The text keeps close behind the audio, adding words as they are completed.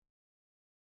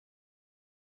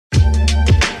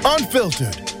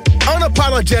unfiltered,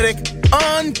 unapologetic,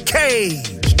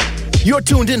 uncaged. You're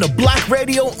tuned into Black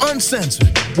Radio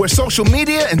Uncensored, where social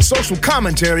media and social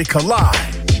commentary collide.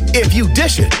 If you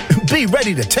dish it, be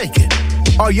ready to take it.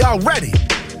 Are y'all ready?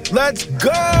 Let's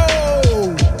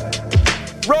go!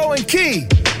 Ro and Key,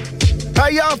 how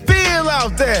y'all feel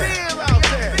out there?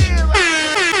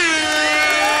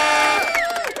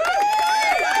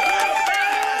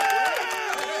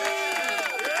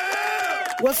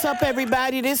 What's up,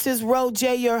 everybody? This is Ro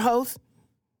J, your host.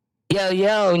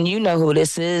 Yo, and you know who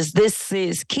this is. This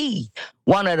is Key,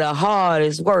 one of the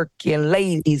hardest working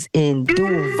ladies in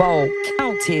Duval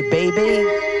County, baby.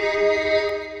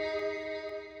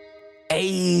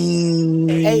 Hey.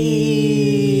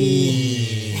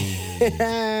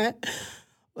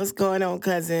 What's going on,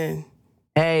 cousin?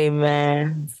 Hey,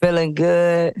 man. Feeling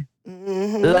good.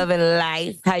 Mm-hmm. Loving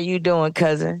life. How you doing,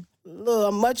 cousin?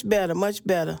 Look, much better. Much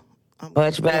better.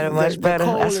 That's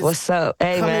what's up.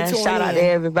 Hey, man, shout out to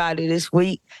everybody this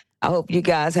week. I hope you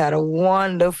guys had a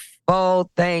wonderful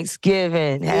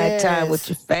Thanksgiving. Had time with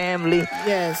your family,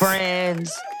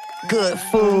 friends, good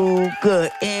food,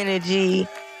 good energy.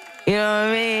 You know what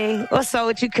I mean? What's up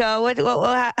with you, cuz?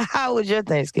 How was your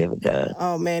Thanksgiving, cuz?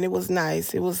 Oh, man, it was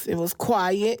nice. It was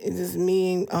quiet. It was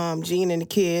me and Gene and the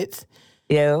kids.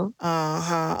 Yeah.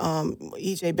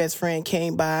 EJ best friend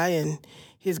came by and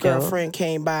his girlfriend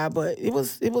came by, but it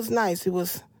was nice. It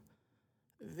was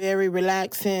very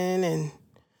relaxing, and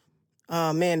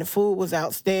man, the food was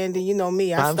outstanding. You know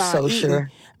me, I'm so eating.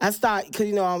 sure. I start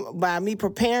because by me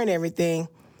preparing everything,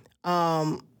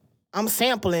 I'm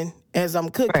sampling as I'm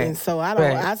cooking. Right. So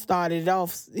I started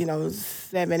off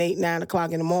 7, 8, 9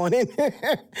 o'clock in the morning.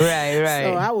 Right.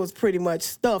 So I was pretty much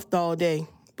stuffed all day,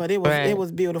 but it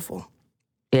was beautiful.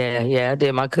 Yeah, I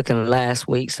did my cooking last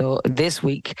week. So this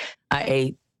week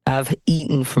I've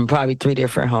eaten from probably 3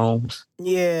 different homes.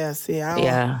 Yeah, see,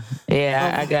 I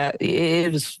got,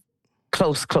 it was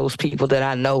close people that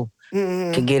I know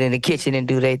can get in the kitchen and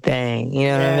do their thing. You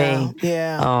know what I mean?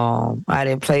 Yeah. I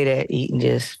didn't play that eating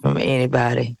just from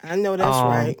anybody. I know that's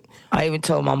right. I even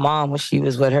told my mom when she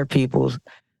was with her peoples,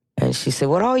 and she said,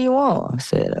 "What all you want?" I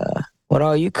said, "What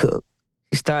all you cook?"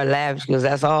 She started laughing. She goes,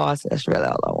 "That's all." I said, "That's really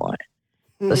all I want."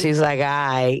 So she's like, all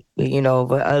right,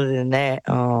 but other than that,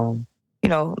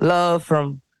 love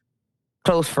from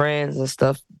close friends and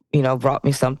stuff, brought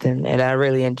me something and I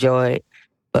really enjoyed.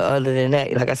 But other than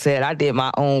that, like I said, I did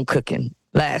my own cooking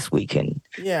last week and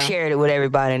shared it with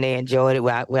everybody and they enjoyed it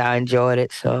where I enjoyed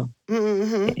it. So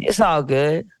it's all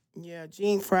good. Yeah,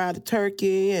 Gene fried the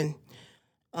turkey and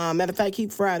matter of fact, he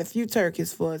fried a few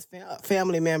turkeys for his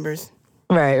family members.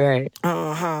 Right.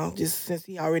 Just since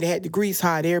he already had the grease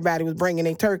hot, everybody was bringing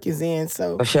their turkeys in.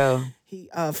 So for sure, he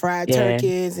fried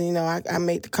turkeys, and I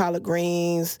made the collard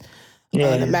greens,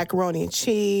 the macaroni and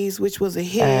cheese, which was a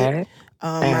hit.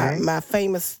 My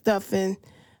famous stuffing,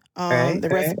 the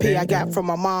recipe I got from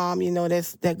my mom.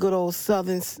 That's that good old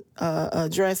Southern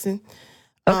dressing.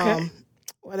 Okay.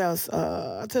 What else?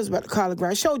 I told you about the collard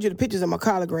greens. I showed you the pictures of my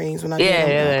collard greens when I did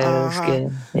them. That was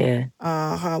good. Yeah.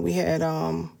 We had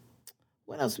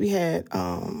what else we had?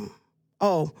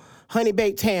 Honey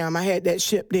baked ham. I had that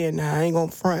shipped in. Now I ain't gonna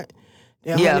front.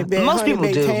 Most people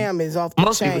do. Ham is off the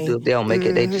Most chain. people do. They don't make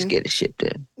it. They just get it shipped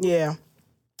in. Yeah.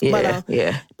 But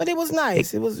it was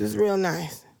nice. It was just real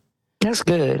nice. That's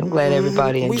good. I'm glad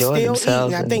everybody enjoyed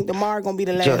themselves. I think tomorrow gonna be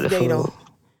the last day though.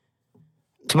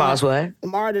 Tomorrow's what?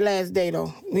 Tomorrow the last day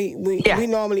though. We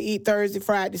normally eat Thursday,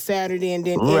 Friday, Saturday, and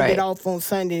then end it off on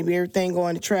Sunday. Everything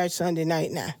going to trash Sunday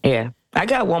night now. Yeah. I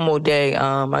got one more day.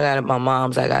 I got at my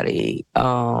mom's. I got to eat.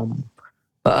 But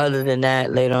other than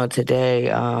that, later on today,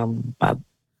 I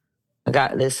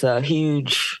got this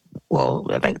huge. Well,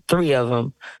 I think 3 of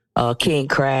them. King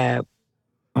crab.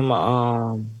 I'm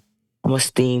gonna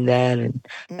steam that, and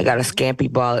I got a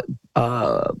scampi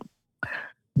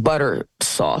butter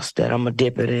sauce that I'm gonna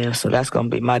dip it in. So that's gonna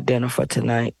be my dinner for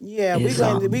tonight. Yeah, we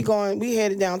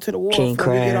headed down to the wharf King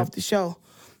before crab. we get off the show.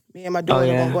 Me and my daughter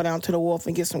are gonna go down to the wharf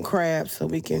and get some crabs so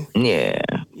we can. Yeah.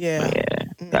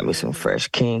 Got me some fresh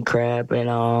king crab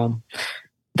and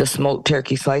the smoked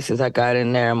turkey slices I got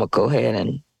in there. I'm gonna go ahead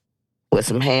and with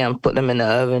some ham, put them in the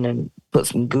oven and put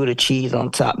some Gouda cheese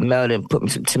on top, melt it, and put me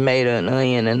some tomato and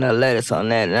onion and lettuce on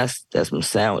that. And that's my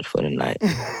sandwich for the night.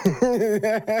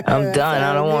 I'm done.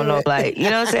 I don't want no you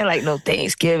know what I'm saying? Like no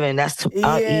Thanksgiving.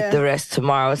 I'll eat the rest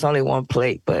tomorrow. It's only one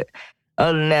plate, but.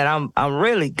 Other than that, I'm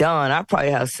really done. I'll probably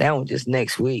have sandwiches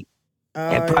next week.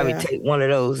 And probably take one of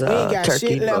those turkey. We ain't got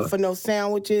shit left for no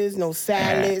sandwiches, no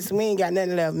salads. We ain't got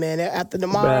nothing left, man. After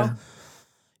tomorrow,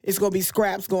 it's gonna be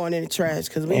scraps going in the trash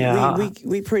because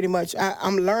we pretty much.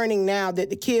 I'm learning now that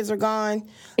the kids are gone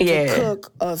to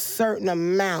cook a certain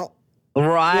amount.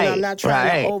 Right. I'm not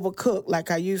trying to overcook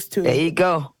like I used to. There you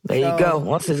go. You go.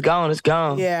 Once it's gone, it's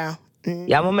gone. Yeah. Mm-hmm.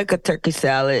 Yeah, I'm gonna make a turkey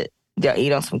salad.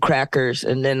 Eat on some crackers,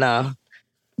 and then I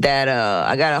got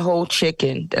a whole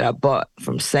chicken that I bought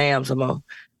from Sam's. I'm gonna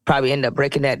probably end up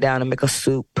breaking that down and make a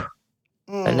soup.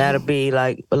 And that'll be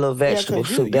like a little vegetable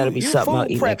soup. That'll be something I'll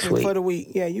eat next week. For the week.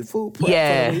 Yeah, you food prep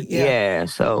for the week. Yeah.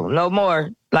 So no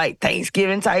more like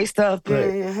Thanksgiving type stuff,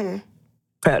 but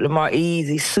prep them more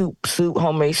easy soup,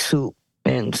 homemade soup,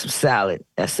 and some salad.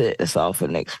 That's it. That's all for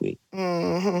next week.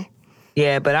 Mm-hmm.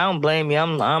 Yeah, but I don't blame you.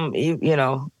 I'm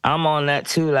on that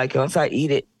too. Like once I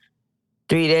eat it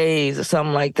 3 days or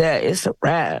something like that, it's a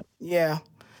wrap. Yeah.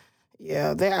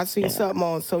 Yeah, I seen something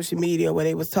on social media where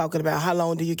they was talking about how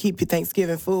long do you keep your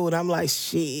Thanksgiving food. I'm like,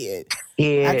 shit.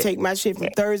 Yeah. I take my shit from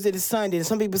Thursday to Sunday. And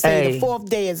some people say the fourth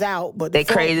day is out, but they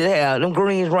crazy as hell. Them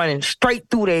greens running straight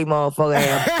through they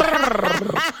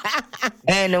motherfucker.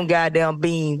 And them goddamn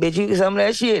beans. Bitch, you get some of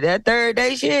that shit. That third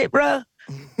day shit, bruh.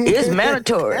 It's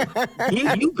mandatory.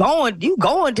 You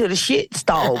going to the shit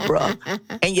stall, bro.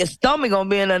 And your stomach gonna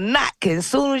be in a knot. Cause as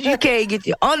soon as you can't get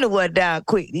your underwear down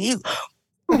quick, you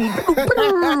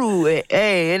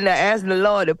hey, and I ask the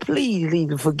Lord to please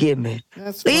forgive me.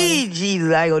 That's please, funny.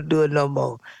 Jesus, I ain't gonna do it no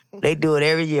more. They do it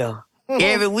every year.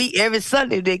 Every week, every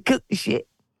Sunday, they cook the shit.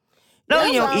 No,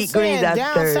 you don't eat greens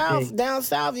after Thursday. Down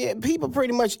south, people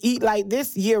pretty much eat like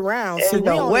this year round. There's See,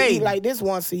 no we only way. eat like this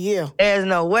once a year. There's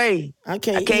no way. I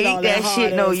can't eat that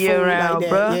shit no year round, like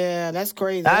bro. Yeah, that's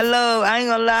crazy. I ain't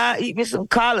gonna lie, eat me some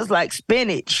collards like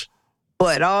spinach.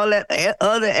 But all that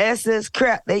other excess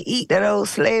crap they eat, that old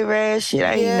slave ass shit,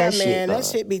 I ain't that shit. Yeah, man, that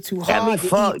shit be too hard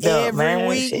to eat every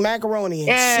week. Shit. Macaroni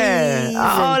and cheese.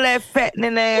 All that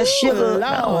fattening ass sugar. Lord.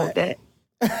 I want that.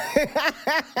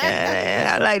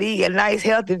 I like to eat nice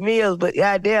healthy meals, but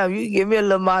goddamn, you give me a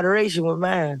little moderation with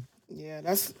mine. Yeah,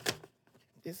 this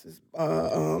is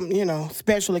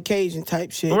special occasion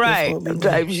type shit. Right,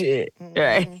 type shit.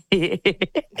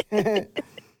 Mm-hmm. Right.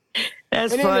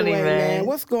 That's but funny, anyway, man.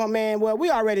 What's going on, man? Well, we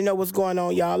already know what's going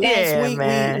on, y'all.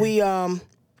 Last week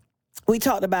we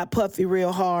talked about Puffy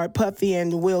real hard. Puffy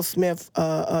and the Will Smith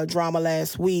drama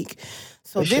last week.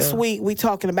 So this week we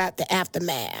talking about the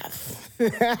aftermath.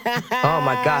 Oh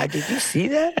my God, did you see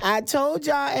that? I told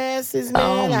y'all asses,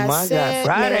 man. I said, God,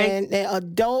 Friday. Man, the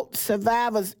Adult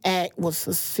Survivors Act was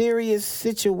a serious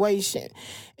situation.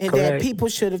 And Correct. that people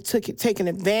should have taken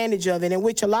advantage of it, in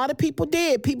which a lot of people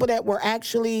did. People that were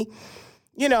actually,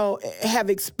 have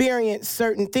experienced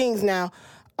certain things. Now,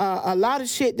 a lot of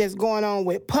shit that's going on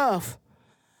with Puff,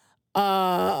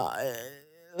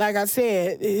 like I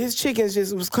said, his chickens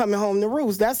just was coming home to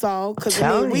roost. That's all. Because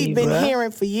we've been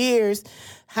hearing for years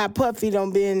how Puffy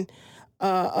done been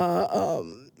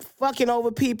fucking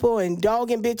over people and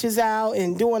dogging bitches out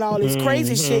and doing all this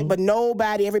crazy shit, but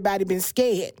everybody been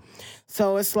scared.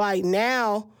 So it's like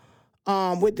now,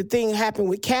 with the thing happened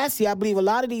with Cassie, I believe a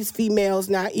lot of these females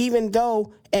now, even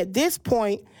though at this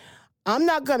point, I'm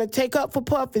not going to take up for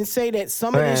Puff and say that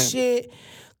some of this shit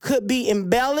could be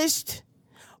embellished,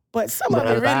 but some of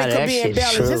it really could be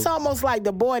embellished. It's almost like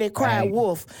the boy that cried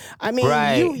wolf. I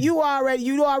mean, you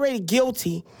already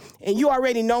guilty, and you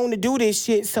already known to do this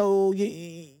shit, so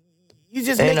you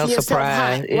just making yourself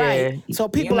hot. Yeah. Right. So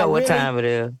people know what really, time it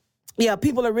is. Yeah,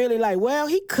 people are really like, well,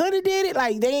 he could have did it.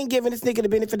 Like, they ain't giving this nigga the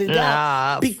benefit of the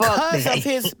doubt because of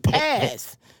his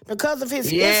past, because of his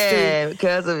history. Yeah,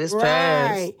 because of his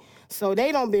past. Right. So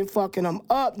they done been fucking them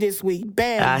up this week.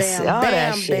 Bam,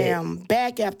 bam,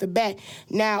 back after back.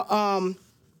 Now,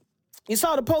 you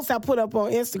saw the post I put up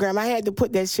on Instagram. I had to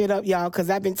put that shit up, y'all, because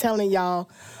I've been telling y'all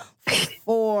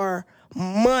for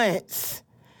months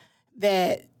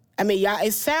that, y'all,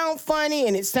 it sound funny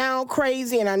and it sound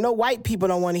crazy, and I know white people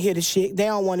don't want to hear the shit. They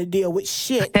don't want to deal with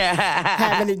shit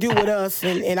having to do with us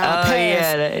and our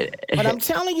past. Yeah. But I'm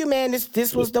telling you, man,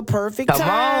 this was the perfect time.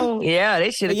 Come on. Yeah, they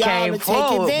should have came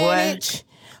forward, take advantage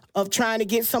of trying to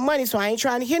get some money. So I ain't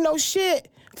trying to hear no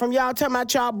shit from y'all talking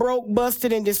about y'all broke,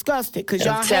 busted, and disgusted. Because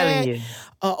y'all had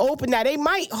open. Now, they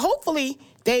might, hopefully,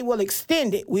 they will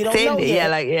extend it. We don't know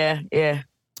yet. Yeah.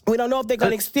 We don't know if they're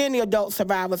going to extend the Adult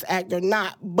Survivors Act or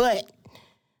not, but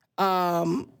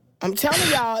I'm telling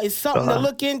y'all, it's something to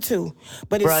look into.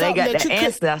 But it's something that you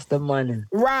could. That's the money.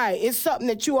 Right. It's something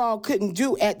that you all couldn't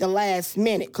do at the last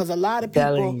minute, because a lot of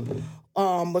people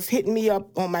was hitting me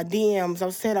up on my DMs.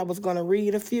 I said I was going to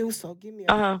read a few, so give me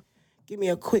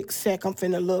a quick sec. I'm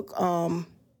finna look.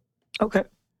 Okay.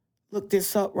 Look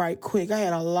this up right quick. I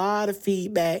had a lot of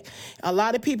feedback. A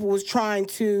lot of people was trying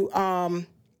to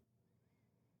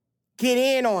get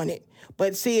in on it.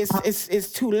 But see,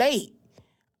 it's too late.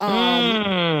 Those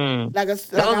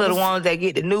are the ones that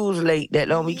get the news late that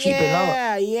don't be keeping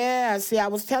up. Yeah. See, I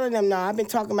was telling them, I've been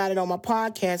talking about it on my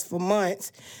podcast for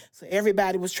months. So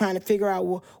everybody was trying to figure out,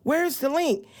 well, where's the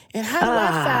link? And how do I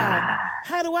file?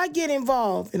 How do I get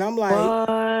involved? And I'm like,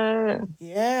 what?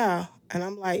 Yeah. And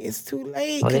I'm like, it's too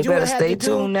late. Well, they better stay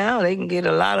tuned now. They can get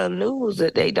a lot of news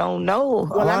that they don't know.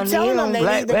 Well, I'm telling them, they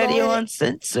Black need to Radio go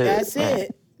Uncensored.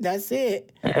 That's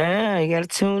it. Yeah, you got to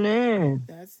tune in.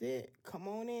 That's it. Come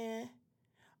on in.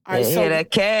 All right, so that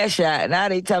cash out. Now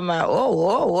they talking about,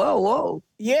 whoa.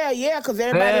 Yeah, because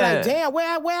everybody like, damn,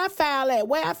 where I file at?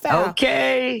 Where I file?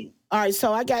 Okay. All right,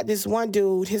 so I got this one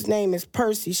dude. His name is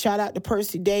Percy. Shout out to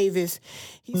Percy Davis.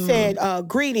 He said,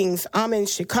 greetings, I'm in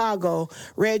Chicago.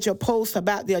 Read your post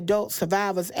about the Adult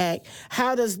Survivors Act.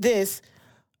 How does this,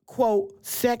 quote,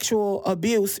 sexual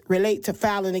abuse relate to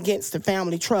filing against the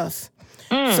family trust?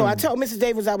 So I told Mr.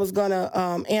 Davis I was going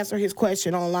to answer his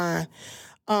question online.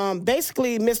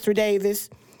 Basically, Mr. Davis,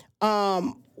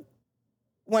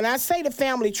 when I say the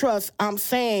family trust, I'm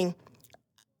saying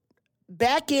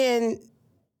back in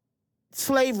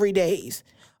slavery days,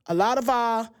 a lot of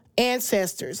our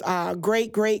ancestors, our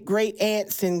great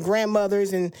aunts and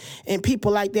grandmothers and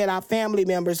people like that, our family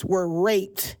members were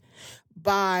raped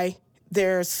by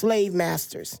their slave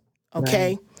masters,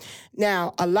 okay? Right.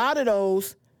 Now, a lot of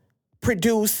those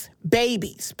produce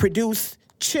babies, produce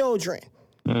children,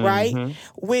 right?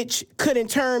 Which could in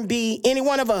turn be any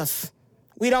one of us.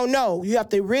 We don't know. You have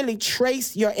to really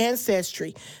trace your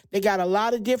ancestry. They got a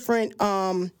lot of different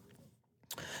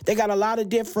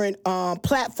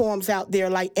platforms out there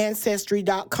like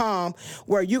Ancestry.com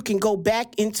where you can go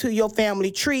back into your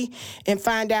family tree and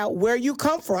find out where you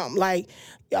come from, like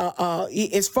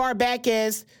as far back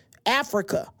as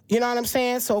Africa. You know what I'm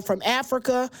saying? So from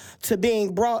Africa to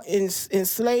being brought in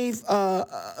slave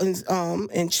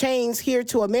in chains here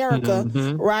to America,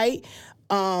 right?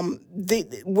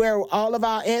 Where all of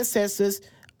our ancestors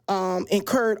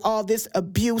incurred all this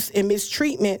abuse and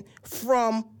mistreatment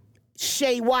from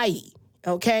Shea Whitey,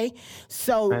 okay?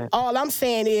 So all I'm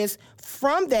saying is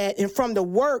from that and from the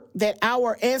work that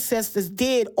our ancestors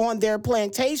did on their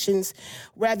plantations,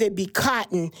 whether it be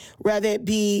cotton, whether it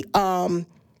be all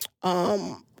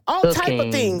type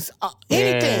of things,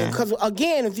 anything. Because,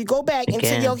 again, if you go back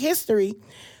into your history,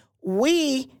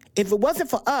 if it wasn't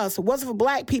for us, it wasn't for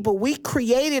black people, we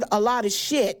created a lot of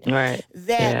shit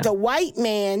that the white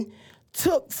man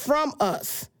took from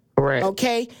us. Right.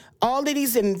 Okay? All of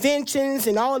these inventions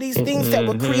and all these things that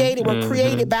were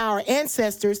created by our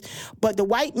ancestors, but the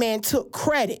white man took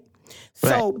credit.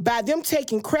 So by them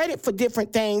taking credit for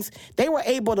different things, they were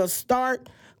able to start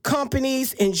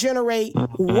companies and generate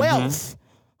wealth.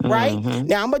 Right?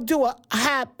 Now, I'm going to do a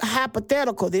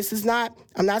hypothetical.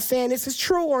 I'm not saying this is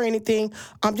true or anything.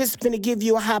 I'm just going to give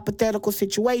you a hypothetical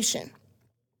situation.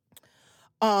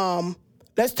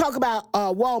 Let's talk about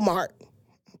Walmart.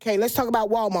 Okay, let's talk about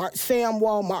Walmart. Sam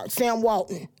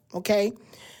Walton. Okay?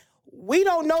 We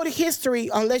don't know the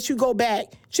history unless you go back.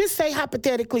 Just say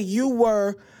hypothetically you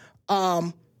were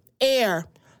heir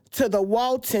to the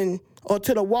Walton or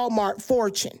to the Walmart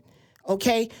fortune.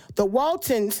 Okay, the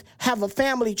Waltons have a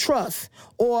family trust,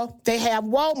 or they have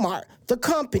Walmart, the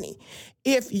company.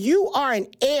 If you are an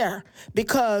heir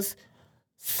because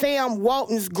Sam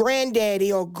Walton's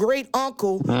granddaddy or great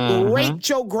uncle raped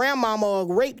your grandmama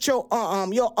or raped your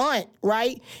aunt,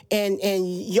 right? And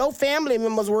your family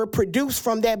members were produced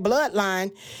from that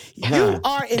bloodline, you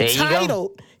are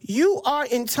entitled. You are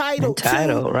entitled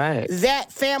to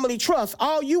that family trust.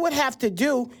 All you would have to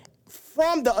do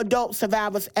from the Adult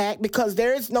Survivors Act, because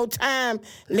there is no time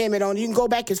limit on it. You can go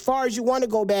back as far as you want to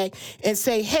go back and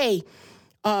say, hey,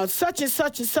 such and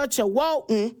such a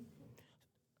Walton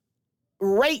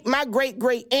raped my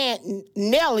great-great-aunt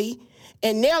Nellie,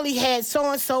 and Nellie had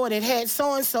so-and-so that had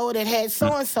so-and-so that had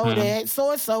so-and-so that had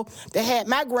so-and-so that had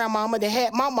my grandmama that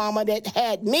had my mama that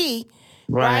had me,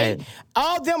 right?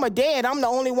 All of them are dead. I'm the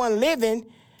only one living,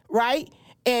 right?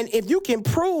 And if you can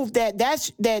prove that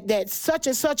such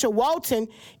and such a Walton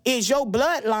is your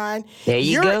bloodline,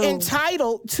 you're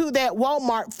entitled to that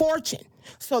Walmart fortune.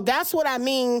 So that's what I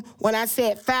mean when I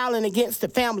said filing against the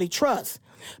family trust.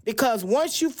 Because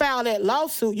once you file that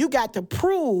lawsuit, you got to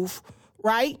prove,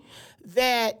 right,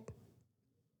 that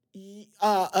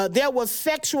there was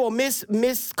sexual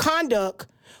misconduct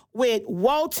with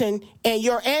Walton and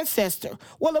your ancestor.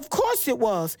 Well, of course it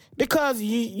was, because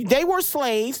they were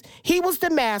slaves. He was the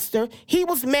master. He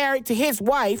was married to his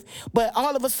wife, but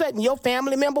all of a sudden your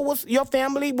family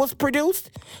was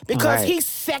produced because he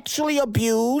sexually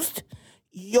abused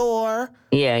your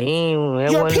people.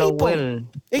 No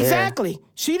exactly.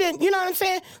 She didn't, you know what I'm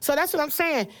saying? So that's what I'm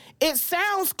saying. It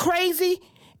sounds crazy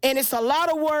and it's a lot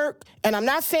of work, and I'm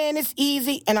not saying it's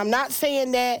easy, and I'm not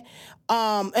saying that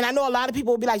and I know a lot of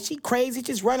people will be like, she crazy,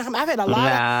 just running. I had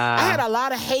a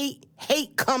lot of hate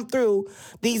come through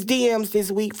these DMs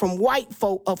this week from white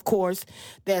folk, of course,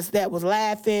 that was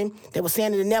laughing, that was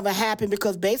saying it never happened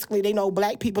because basically they know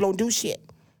black people don't do shit.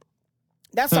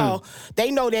 That's all. They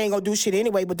know they ain't gonna do shit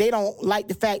anyway, but they don't like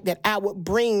the fact that I would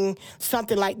bring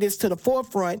something like this to the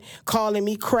forefront, calling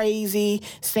me crazy,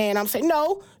 saying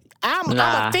no, I'm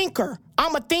a thinker.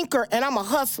 I'm a thinker and I'm a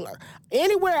hustler.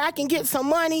 Anywhere I can get some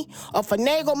money or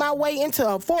finagle my way into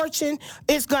a fortune,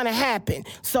 it's going to happen.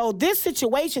 So this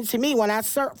situation to me, when I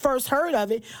first heard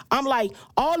of it, I'm like,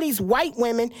 all these white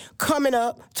women coming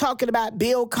up talking about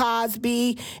Bill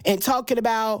Cosby and talking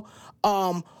about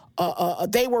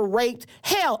they were raped.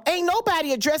 Hell, ain't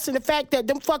nobody addressing the fact that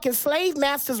them fucking slave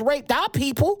masters raped our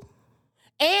people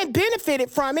and benefited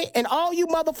from it, and all you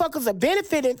motherfuckers are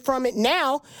benefiting from it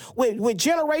now with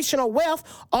generational wealth,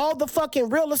 all the fucking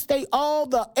real estate, all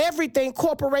the everything,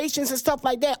 corporations and stuff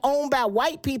like that owned by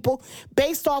white people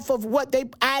based off of what they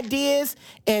ideas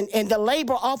and the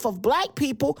labor off of black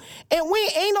people, and we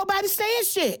ain't nobody saying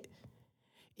shit.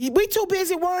 We too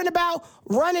busy worrying about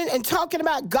running and talking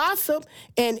about gossip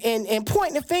and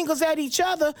pointing the fingers at each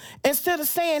other instead of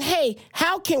saying, hey,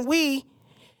 how can we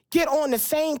get on the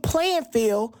same playing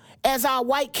field as our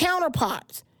white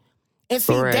counterparts? And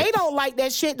see, They don't like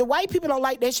that shit. The white people don't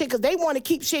like that shit because they want to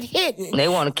keep shit hidden. They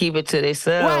want to keep it to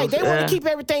themselves. Right, they want to keep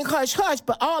everything hush-hush.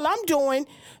 But all I'm doing,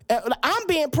 I'm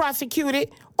being prosecuted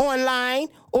online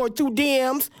or through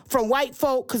DMs from white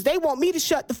folk because they want me to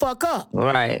shut the fuck up.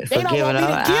 Right. They don't want me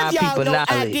to give y'all no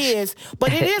ideas.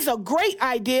 But it is a great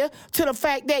idea to the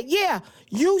fact that,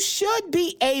 you should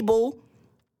be able...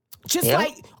 Just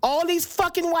like all these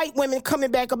fucking white women coming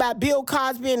back about Bill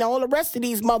Cosby and all the rest of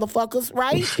these motherfuckers,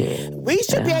 right? We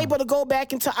should be able to go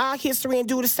back into our history and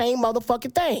do the same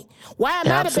motherfucking thing. Why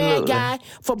am I the bad guy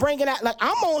for bringing out... Like,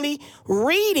 I'm only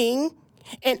reading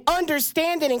and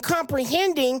understanding and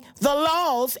comprehending the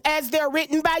laws as they're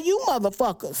written by you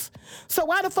motherfuckers. So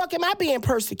why the fuck am I being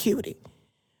persecuted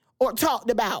or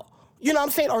talked about? You know what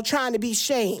I'm saying? Or trying to be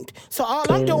shamed. So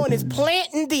all I'm doing is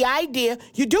planting the idea.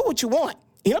 You do what you want.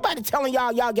 Ain't nobody telling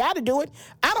y'all got to do it.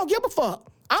 I don't give a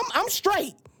fuck. I'm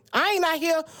straight. I ain't out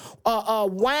here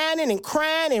whining and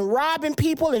crying and robbing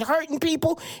people and hurting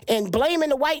people and blaming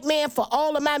the white man for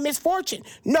all of my misfortune.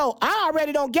 No, I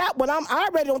already don't got what I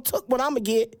already don't took what I'm going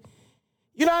to get.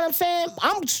 You know what I'm saying?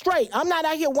 I'm straight. I'm not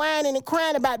out here whining and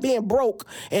crying about being broke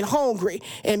and hungry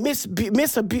and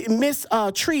mistreated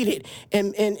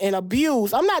and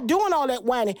abused. I'm not doing all that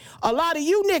whining. A lot of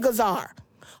you niggas are.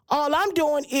 All I'm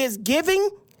doing is giving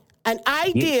an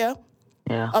idea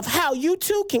of how you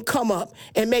too can come up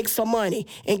and make some money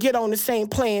and get on the same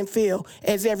playing field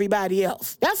as everybody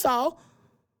else. That's all.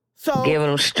 So giving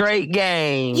them straight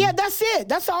game. Yeah, that's it.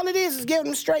 That's all it is giving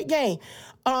them straight game.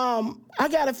 I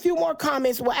got a few more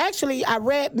comments. Well, actually, I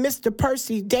read Mr.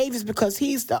 Percy Davis because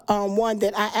he's the one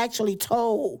that I actually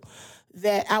told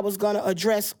that I was going to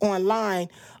address online.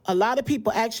 A lot of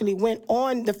people actually went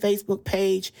on the Facebook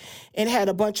page and had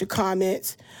a bunch of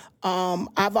comments.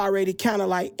 I've already kind of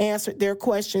like answered their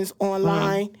questions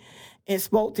online and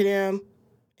spoke to them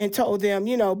and told them,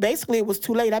 basically it was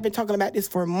too late. I've been talking about this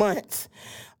for months.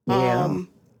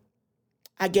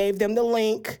 I gave them the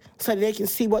link so that they can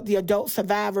see what the Adult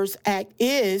Survivors Act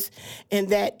is, and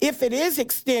that if it is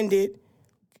extended,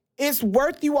 it's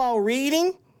worth you all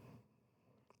reading.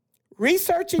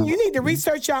 Researching, you need to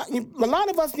research a lot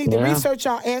of us need to research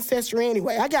our ancestry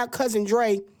anyway. I got Cousin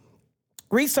Dre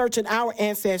researching our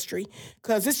ancestry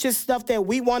because it's just stuff that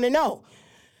we want to know.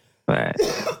 Right.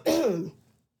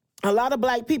 A lot of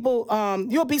black people,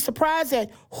 you'll be surprised at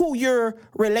who you're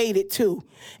related to.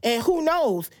 And who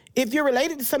knows, if you're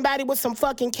related to somebody with some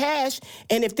fucking cash,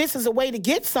 and if this is a way to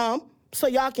get some, so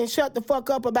y'all can shut the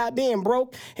fuck up about being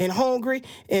broke and hungry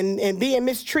and being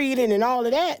mistreated and all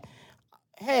of that,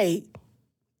 hey,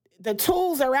 the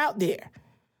tools are out there.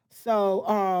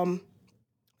 So,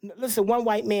 listen, one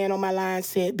white man on my line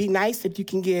said, be nice if you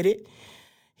can get it.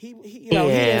 He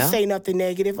didn't say nothing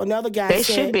negative. Another guy said... They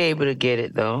should be able to get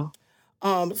it, though.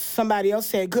 Somebody else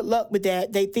said, good luck with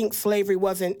that. They think slavery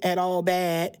wasn't at all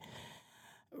bad.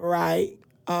 Right.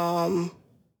 Let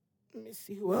me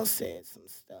see who else said some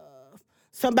stuff.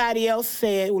 Somebody else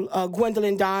said,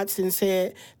 Gwendolyn Dodson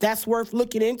said, that's worth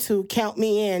looking into. Count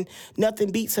me in.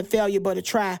 Nothing beats a failure but a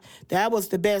try. That was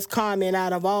the best comment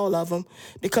out of all of them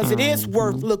because it is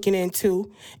worth looking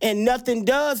into. And nothing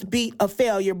does beat a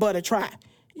failure but a try.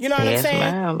 You know what I'm saying?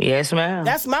 Ma'am. Yes, ma'am.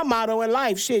 That's my motto in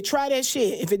life. Shit, try that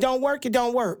shit. If it don't work, it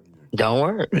don't work. Don't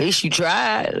work. At least you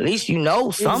tried. At least you know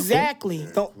something. Exactly.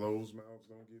 Closed mouths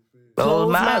don't get fed.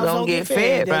 Closed mouths don't get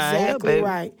fed, Brian. Exactly yeah,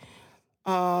 right.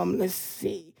 Let's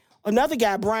see. Another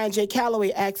guy, Brian J.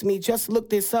 Calloway, asked me, just look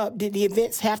this up. Did the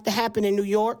events have to happen in New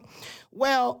York?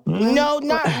 Well, no,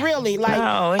 not really. Like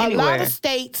a lot of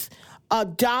states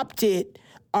adopted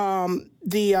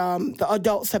the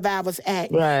Adult Survivors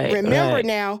Act. Right. Remember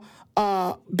now,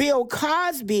 Bill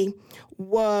Cosby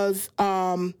was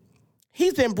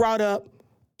he's been brought up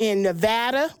in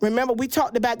Nevada. Remember, we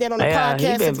talked about that on the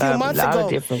podcast a few months ago.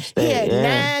 He had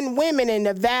 9 women in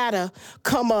Nevada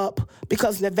come up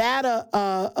because Nevada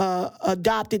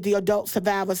adopted the Adult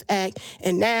Survivors Act,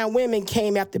 and 9 women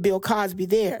came after Bill Cosby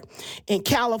there. In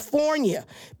California,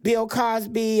 Bill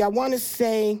Cosby, I want to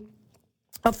say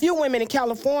a few women in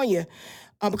California,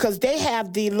 because they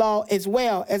have the law as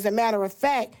well. As a matter of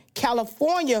fact,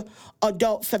 California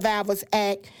Adult Survivors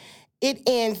Act, it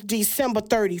ends December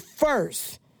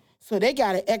 31st. So they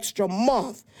got an extra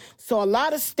month. So a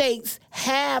lot of states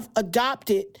have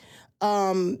adopted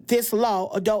this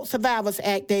law, Adult Survivors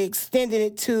Act. They extended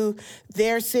it to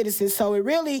their citizens. So it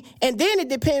really, and then it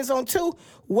depends on, too,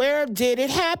 where did it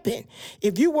happen?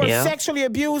 If you were sexually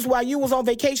abused while you was on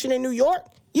vacation in New York,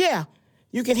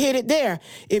 you can hit it there.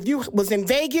 If you was in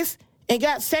Vegas and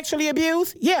got sexually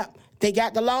abused, they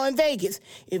got the law in Vegas.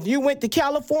 If you went to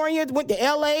California, went to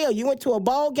L.A., or you went to a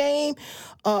ball game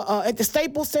at the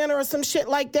Staples Center or some shit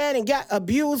like that and got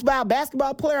abused by a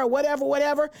basketball player or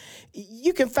whatever,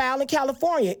 you can file in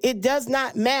California. It does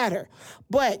not matter.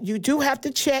 But you do have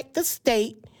to check the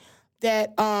state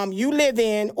that you live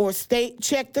in, or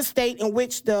check the state in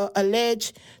which the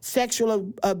alleged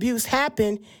sexual abuse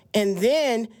happened. And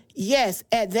then, yes,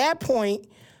 at that point,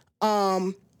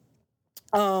 you'll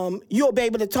be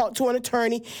able to talk to an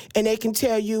attorney and they can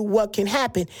tell you what can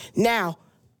happen. Now,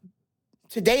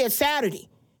 today is Saturday.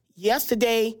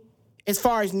 Yesterday, as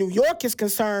far as New York is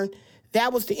concerned,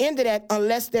 that was the end of that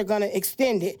unless they're going to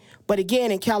extend it. But again,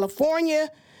 in California,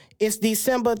 it's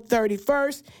December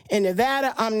 31st. In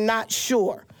Nevada, I'm not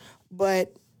sure.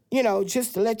 But,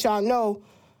 just to let y'all know,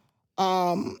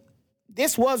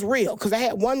 this was real, because I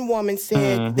had one woman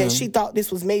said that she thought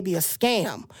this was maybe a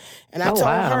scam. And I told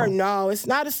her, no, it's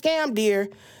not a scam, dear.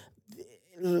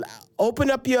 Open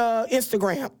up your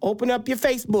Instagram. Open up your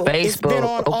Facebook. It's been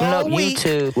on open all up week.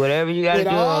 YouTube, whatever you got to do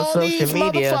on social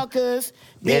media. Motherfuckers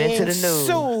get into being the news.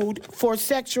 Sued for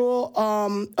sexual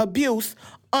abuse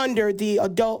under the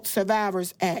Adult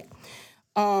Survivors Act.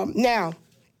 Now,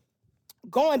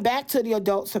 going back to the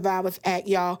Adult Survivors Act,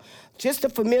 y'all, just to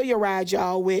familiarize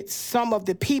y'all with some of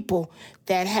the people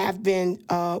that have been,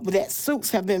 that suits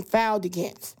have been filed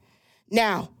against.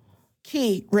 Now,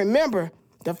 Key, remember,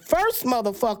 the first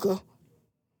motherfucker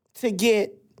to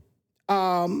get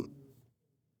hemmed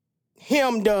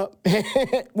up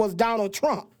was Donald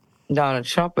Trump. Donald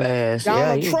Trump ass.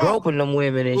 He's groping them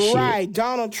women and shit. Right,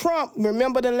 Donald Trump.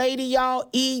 Remember the lady, y'all,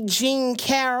 E. Jean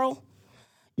Carroll?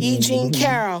 E. Jean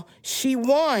Carroll, she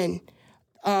won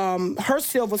her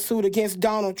civil suit against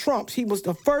Donald Trump. She was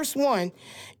the first one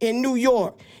in New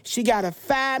York. She got a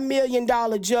 $5 million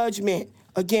judgment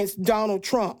against Donald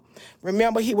Trump.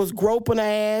 Remember, he was groping her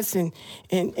ass and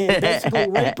basically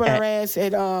raping her ass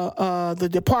at the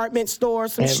department store,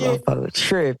 some shit.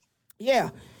 Trip. Yeah,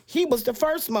 he was the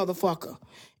first motherfucker.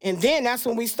 And then that's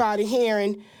when we started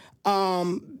hearing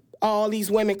all these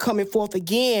women coming forth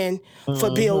again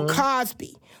for Bill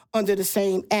Cosby under the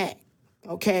same act,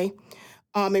 okay?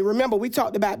 And remember, we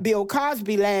talked about Bill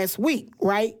Cosby last week,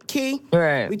 right, Key?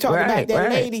 Right. We talked about that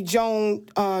lady, Joan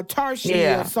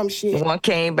Tarshi or some shit. The one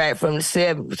came back from the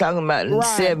 70s, talking about in the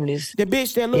 70s. The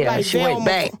bitch that looked like Velma. Went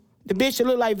back. The bitch that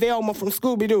looked like Velma from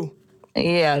Scooby-Doo.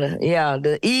 Yeah,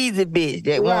 the easy bitch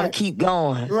that want to keep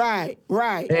going. Right.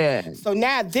 Yeah. So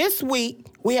now this week,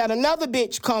 we had another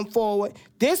bitch come forward.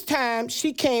 This time,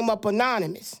 she came up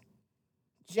anonymous.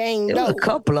 Jane Doe. A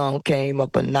couple of them came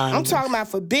up anonymous. I'm talking about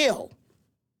for Bill.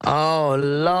 Oh,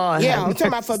 Lord. Yeah, I'm talking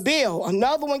about for Bill.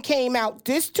 Another one came out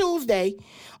this Tuesday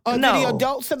under the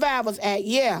Adult Survivors Act.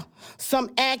 Yeah, some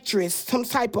actress, some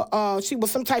type of, she was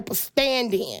some type of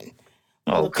stand-in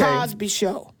on the Cosby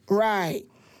Show. Right.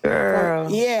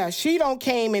 Girl. Yeah, she done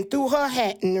came and threw her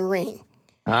hat in the ring.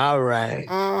 All right.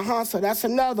 So that's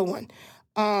another one.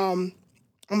 I'm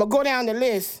going to go down the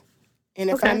list, and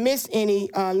if I miss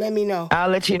any, let me know. I'll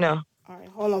let you know. All right,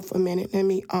 hold on for a minute. Let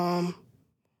me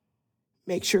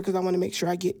make sure, because I want to make sure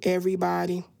I get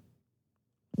everybody.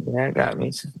 Yeah, I got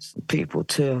me some people,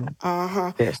 too.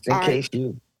 Just in case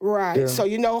you Right. Yeah.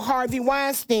 So, Harvey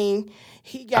Weinstein,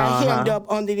 he got hemmed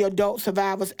up under the Adult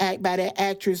Survivors Act by that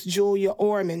actress Julia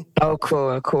Ormond. Oh, cool.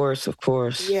 Of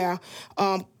course. Yeah.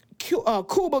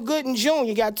 Cuba Gooding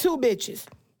Jr. got 2 bitches.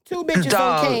 2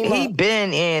 bitches came he up.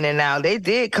 been in and out. They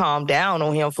did calm down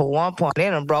on him for one point. They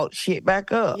done brought shit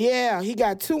back up. Yeah, he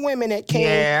got 2 women that came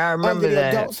I remember under the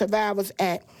that. Adult Survivors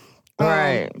Act.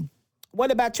 Right.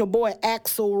 What about your boy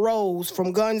Axl Rose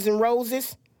from Guns N'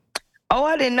 Roses? Oh,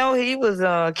 I didn't know he was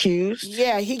accused.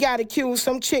 Yeah, he got accused.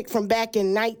 Some chick from back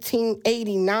in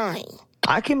 1989.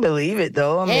 I can believe it,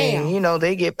 though. I mean,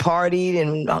 they get partied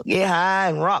and get high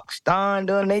and rock star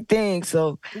doing their thing.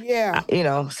 So, yeah,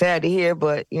 sad to hear,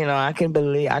 but, I can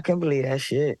believe that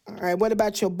shit. All right, what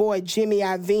about your boy Jimmy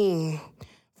Iovine?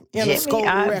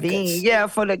 Interscope Records. Yeah,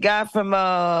 for the guy from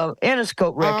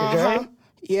Interscope Records, right?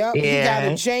 Yep, yeah. He got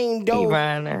a Jane Doe.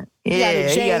 He got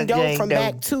a Jane Doe from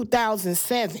back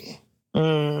 2007.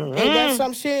 Ain't that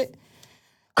some shit?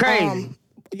 Crazy.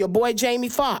 Your boy Jamie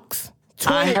Foxx.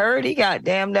 I heard he got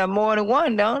damn that more than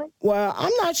one, don't he? Well,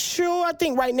 I'm not sure. I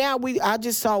think right now I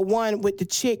just saw one with the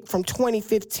chick from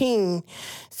 2015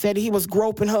 said he was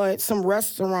groping her at some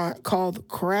restaurant called The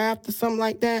Craft or something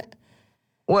like that.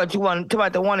 What, you want to talk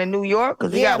about the one in New York?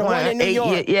 Cause he got the one in New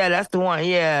York. Yeah, that's the one.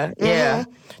 Yeah.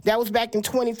 That was back in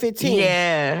 2015.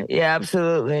 Yeah,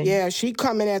 absolutely. Yeah, she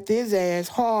coming after his ass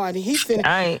hard. And he's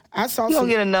finna. I saw. You gonna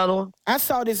get another one? I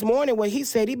saw this morning where he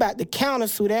said he about to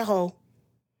countersue that hoe.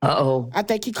 Uh-oh. I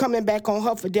think he coming back on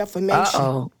her for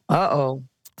defamation. Uh-oh.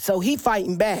 So he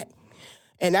fighting back.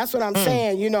 And that's what I'm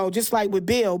saying, just like with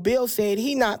Bill. Bill said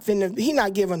he not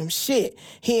giving him shit.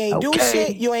 He ain't do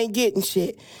shit, you ain't getting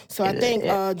shit. So I think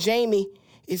Jamie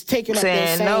is taking up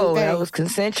that same no, thing. That was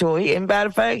consensual. And matter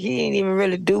of fact, he ain't even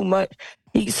really do much.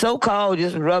 He so-called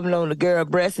just rubbing on the girl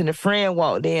breast, and the friend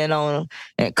walked in on him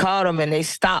and caught him, and they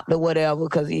stopped or whatever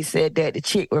because he said that the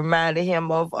chick reminded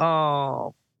him of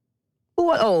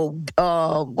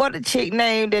what the chick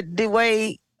named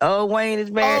that Wayne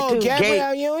is married to?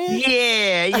 Gabrielle Union?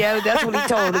 Yeah, that's what he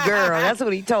told the girl. That's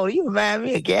what he told her. You remind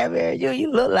me of Gabrielle Union.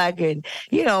 You look like it.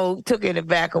 Took it in the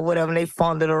back or whatever, and they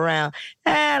fondled around.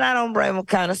 And I don't blame him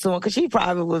kind of soon, because she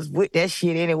probably was with that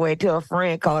shit anyway until her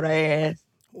friend caught her ass.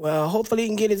 Well, hopefully he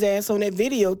can get his ass on that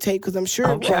videotape, because I'm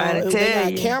sure they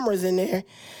got cameras in there.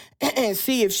 And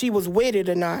see if she was with it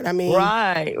or not. I mean,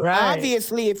 right.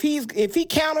 Obviously, if he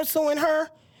countersuing her,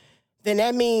 then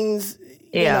that means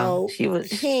he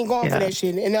ain't going for that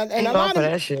shit. And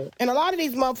a lot of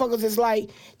these motherfuckers is like,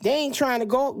 they ain't trying to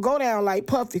go down like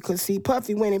Puffy, because see,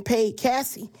 Puffy went and paid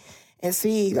Cassie, and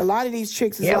see, a lot of these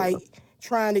chicks is like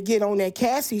trying to get on that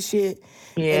Cassie shit.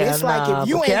 Yeah, and it's like, if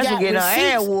you ain't got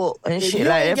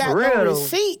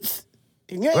receipts,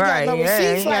 if you ain't got no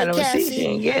receipts like Cassie, you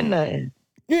ain't getting nothing.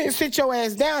 You didn't sit your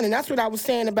ass down, and that's what I was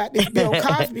saying about this Bill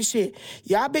Cosby shit.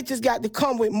 Y'all bitches got to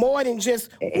come with more than just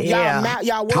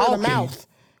y'all word of mouth.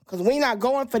 Because we not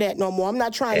going for that no more. I'm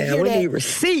not trying to hear that. We need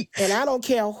receipts. And I don't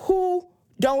care who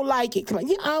don't like it. Come on,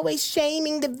 you're always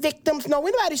shaming the victims. No,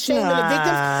 we're not shaming the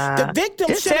victims. The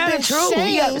victims should have been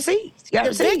shamed.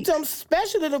 The victims,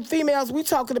 especially the females we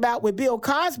talking about with Bill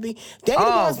Cosby, they the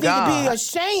ones need to be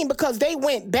ashamed, because they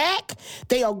went back,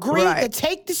 they agreed to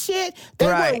take the shit, they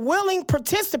were willing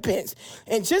participants.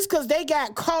 And just because they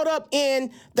got caught up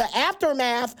in the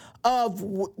aftermath of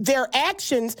their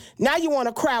actions, now you want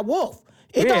to cry wolf.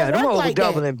 It don't work like that.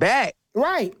 Doubling back.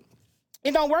 Right.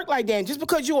 It don't work like that. Just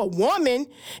because you're a woman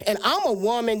and I'm a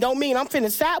woman don't mean I'm finna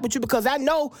side with you, because I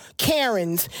know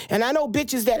Karens and I know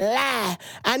bitches that lie.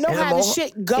 I know how the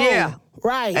shit go. Yeah.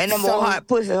 Right. And them more hot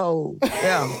pussy hoes.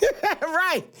 Yeah.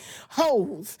 Right.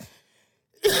 Hoes.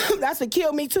 That's what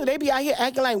killed me too. They be out here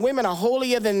acting like women are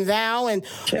holier than thou and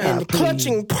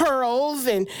clutching pearls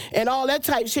and all that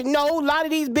type of shit. No, a lot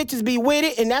of these bitches be with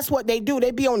it, and that's what they do.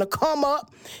 They be on the come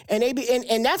up, and they be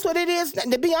and that's what it is.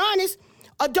 To be honest,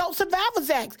 Adult Survivors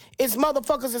Act is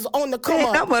motherfuckers is on the come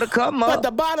up. But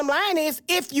the bottom line is,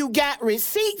 if you got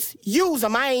receipts, use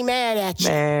them. I ain't mad at you.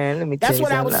 Man, let me tell you That's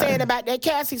what I was saying about that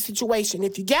Cassie situation.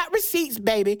 If you got receipts,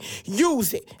 baby,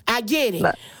 use it. I get it.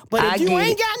 But if you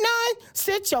ain't got none,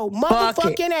 sit your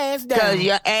motherfucking ass down. Because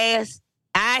your ass,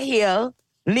 I hear,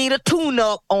 need a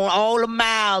tune-up on all the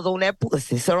miles on that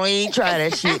pussy. So don't even try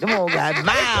that shit. Them all got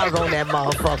miles on that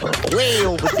motherfucker. Way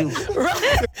overdue.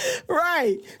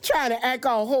 Right. Trying to act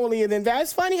all holier than that.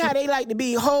 It's funny how they like to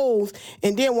be hoes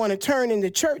and then want to turn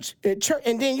into church.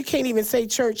 And then you can't even say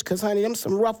church, because, honey, them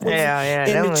some rough ones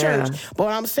in the church. But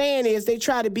what I'm saying is they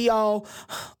try to be all,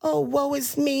 oh, woe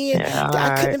is me. And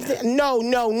I couldn't. No.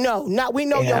 We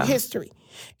know your history.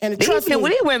 And trust me,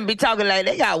 these women be talking like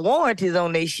they got warranties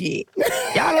on their shit.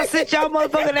 Y'all done sit y'all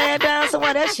motherfucking ass down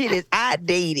somewhere. That shit is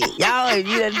outdated. Y'all, if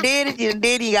you done did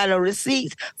it, you got no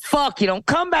receipts. Fuck, you don't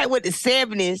come back with the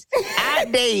 70s,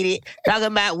 outdated, talking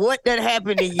about what done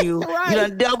happened to you. Right. You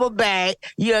done double back.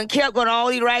 You done kept going to all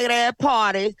these ragged ass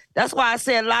parties. That's why I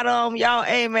said a lot of them, y'all,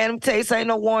 hey man, let me tell you, ain't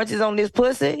no warranties on this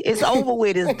pussy. It's over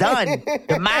with. It's done.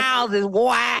 The miles is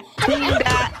wide, cleaned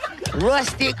out,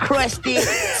 rusty, crusty.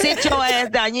 Sit your ass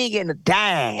down. You ain't getting a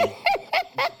dime.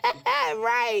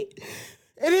 Right.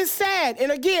 It is sad.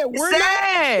 And again,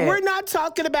 we're not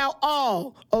talking about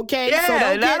all, okay? Yeah, so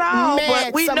don't get all, mad.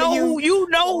 But we know you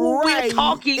know who we're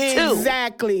talking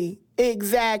to.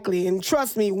 Exactly. And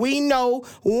trust me, we know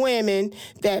women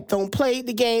that don't play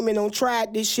the game and don't try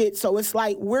this shit. So it's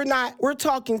like we're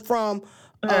talking from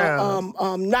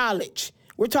knowledge.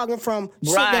 We're talking from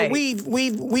shit that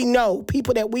we know,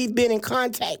 people that we've been in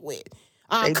contact with.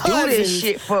 They cousins, do this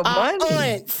shit for money.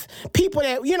 Aunts, people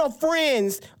that,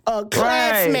 friends,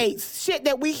 classmates, shit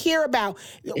that we hear about.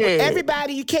 Yeah.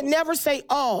 Everybody, you can never say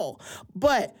all,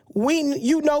 but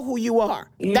you know who you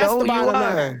are. That's the bottom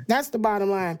line. That's the bottom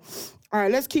line. All right,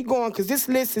 let's keep going because this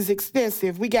list is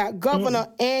extensive. We got Governor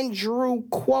Andrew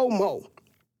Cuomo.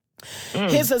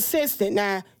 His assistant.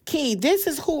 Now, Key, this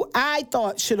is who I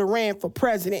thought should have ran for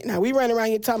president. Now, we run around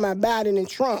here talking about Biden and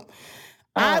Trump.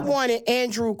 I wanted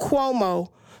Andrew Cuomo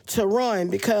to run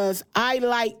because I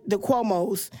like the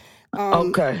Cuomos.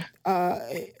 Okay.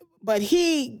 But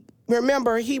he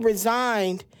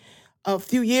resigned a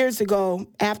few years ago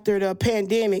after the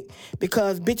pandemic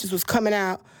because bitches was coming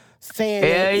out saying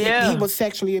that he was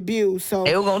sexually abused. So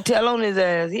they were going to tell on his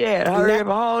ass. Yeah, hurry up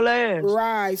a whole ass.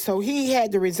 Right. So he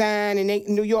had to resign, and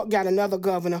New York got another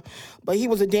governor. But he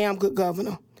was a damn good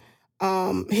governor.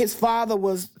 His father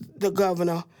was the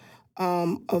governor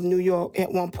of New York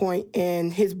at one point,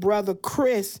 and his brother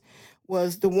Chris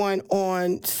was the one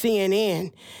on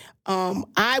CNN.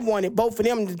 I wanted both of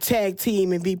them to tag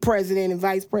team and be president and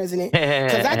vice president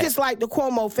because I just like the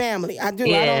Cuomo family. I do.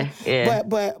 Yeah.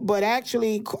 But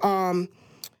actually,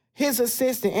 his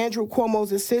assistant, Andrew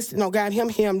Cuomo's assistant, got him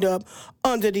hemmed up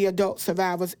under the Adult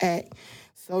Survivors Act.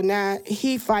 So now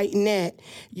he fighting that.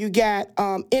 You got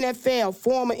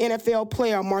former NFL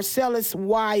player Marcellus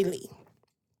Wiley.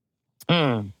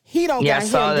 He don't got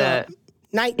hemmed up.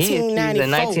 1994.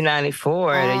 In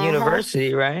 1994 at a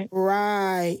university, right?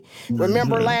 Right.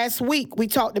 Remember last week we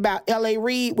talked about L.A.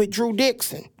 Reid with Drew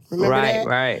Dixon. Remember that?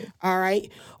 Right. All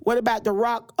right. What about the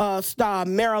rock star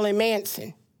Marilyn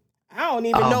Manson? I don't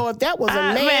even know if that was a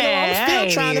man. I'm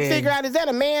still trying to figure out, is that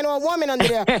a man or a woman under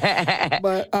there?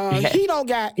 But he don't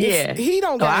got. He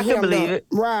don't got. I can believe it.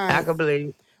 Right. I can believe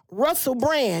it. Russell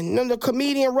Brand, remember the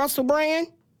comedian Russell Brand?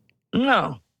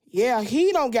 No. Yeah,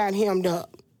 he don't got hemmed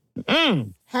up.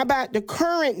 How about the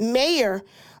current mayor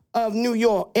of New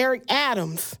York, Eric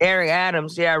Adams? Eric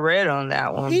Adams, I read on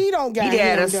that one. He don't got. He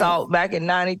had assault back in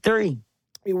 '93.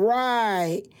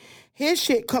 Right, his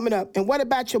shit coming up. And what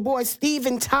about your boy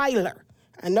Steven Tyler?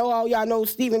 I know all y'all know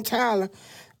Steven Tyler,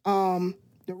 the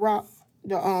rock,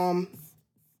 what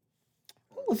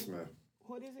is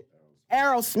it?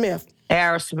 Aerosmith.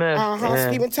 Yeah.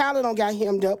 Steven Tyler don't got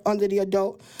hemmed up under the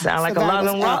Adult. Sound like a lot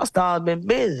of them rock stars been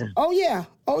busy. Oh yeah.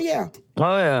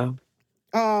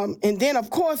 And then of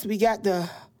course we got the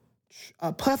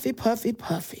Puffy.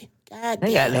 God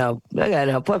they got to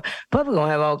help. Puffy gonna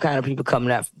have all kind of people coming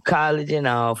out from college and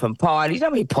all from parties. You know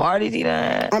how many parties he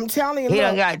done? I'm telling you, he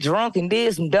done got drunk and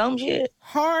did some dumb shit.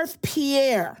 Harv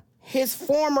Pierre. His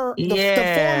former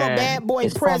bad boy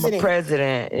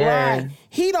president. Yeah. Right.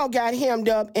 He don't got hemmed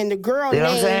up, and the girl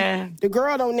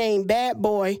don't name Bad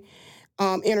Boy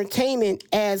Entertainment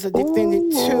as a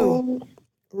defendant too.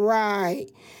 Right.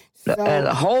 And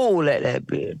a hole at that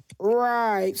bit.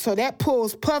 Right. So that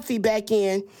pulls Puffy back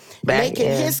in, making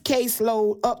his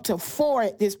caseload up to 4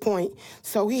 at this point.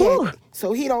 So he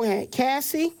don't have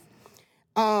Cassie.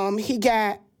 He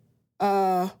got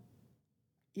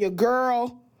your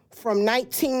girl from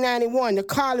 1991, the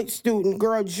college student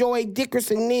girl, Joy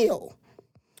Dickerson Neal.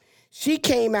 She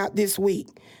came out this week,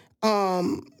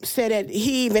 said that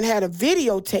he even had a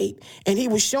videotape, and he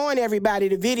was showing everybody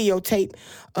the videotape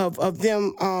of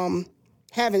them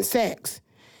having sex.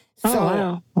 So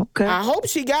wow. Okay. I hope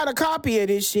she got a copy of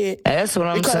this shit. That's what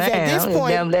I'm saying. At this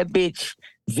point, damn that bitch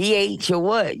VH or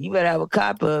what? You better have a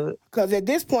copy of it. Because at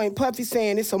this point, Puffy's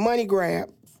saying it's a money grab.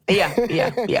 Yeah. See,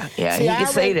 he can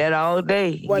say that all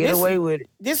day. Get away with it.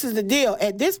 This is the deal.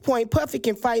 At this point, Puffy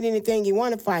can fight anything he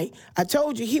want to fight. I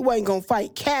told you he wasn't going to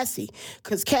fight Cassie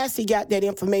because Cassie got that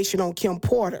information on Kim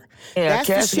Porter. Yeah, that's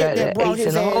Cassie the shit that brought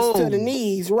his ass to the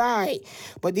knees, right.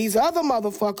 But these other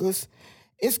motherfuckers,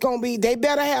 it's going to be, they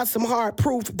better have some hard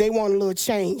proof if they want a little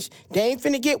change. They ain't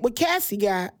finna get what Cassie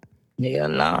got. Yeah,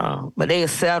 no. But they'll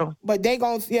settle. But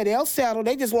they'll settle.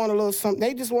 They just want a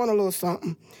little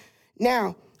something.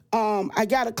 Now, I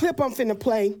got a clip I'm finna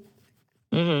play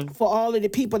for all of the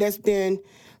people that's been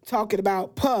talking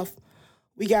about Puff.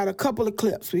 We got a couple of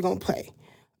clips we're going to play.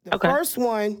 The first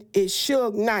one is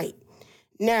Suge Knight.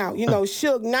 Now,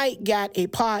 Suge Knight got a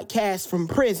podcast from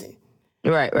prison.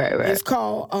 Right. It's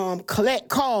called Collect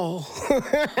Call.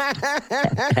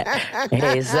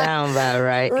 Hey, sound about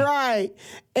right. Right.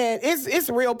 And it's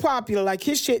real popular. Like,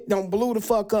 his shit don't blew the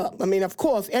fuck up. I mean, of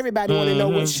course, everybody want to know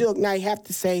what Suge Knight have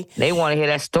to say. They want to hear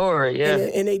that story, yeah.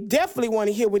 And they definitely want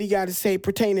to hear what he got to say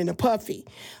pertaining to Puffy.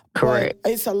 Correct.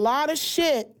 But it's a lot of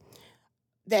shit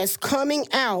that's coming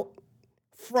out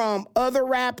from other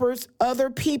rappers,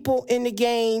 other people in the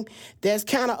game that's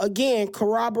kind of, again,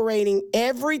 corroborating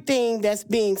everything that's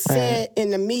being said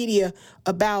in the media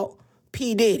about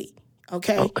P. Diddy,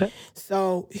 okay?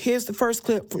 So here's the first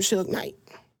clip from Suge Knight.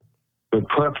 What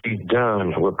Puffy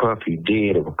done, what Puffy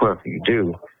did, or what Puffy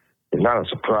do, is not a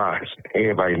surprise.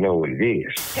 Everybody know what it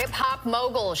is. Hip-hop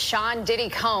mogul Sean Diddy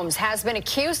Combs has been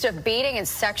accused of beating and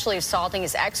sexually assaulting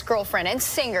his ex-girlfriend and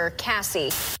singer,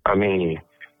 Cassie. I mean,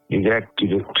 you got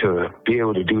to be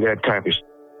able to do that type of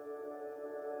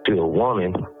to a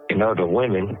woman and other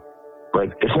women,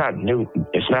 but it's not new.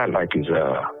 It's not like it's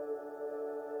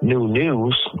new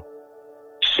news.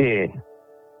 Shit.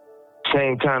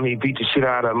 Same time he beat the shit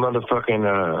out of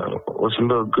motherfucking what's the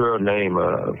little girl named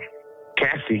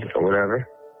Cassie or whatever.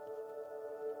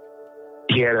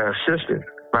 He had an assistant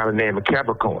by the name of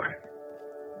Capricorn.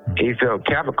 He felt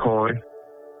Capricorn.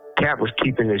 Cap was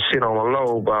keeping this shit on the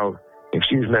low about if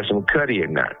she was messing with Cuddy or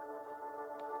not.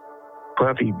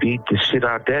 Puffy beat the shit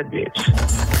out that bitch.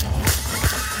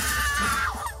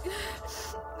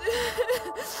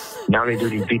 Not only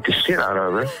did he beat the shit out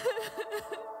of her,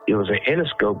 it was an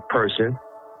Interscope person,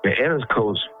 the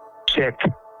Interscope check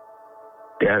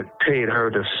that paid her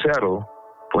to settle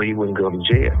or he wouldn't go to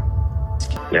jail.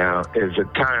 Now, there's a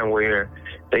time where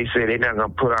they say they're not going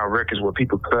to put out records where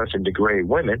people cuss and degrade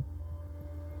women.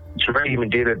 Dre even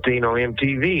did a thing on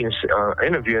MTV,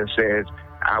 interview, and says,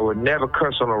 I would never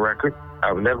curse on a record.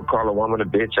 I would never call a woman a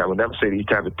bitch. I would never say these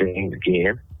type of things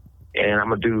again. And I'm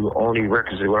going to do only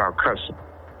records without cussing.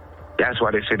 That's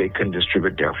why they say they couldn't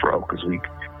distribute Death Row, because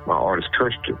my artists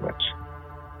cursed too much.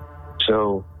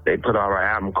 So they put out an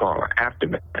album called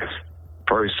Aftermath.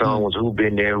 First song was Who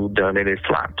Been There, Who Done It, it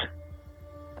flopped.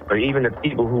 But even the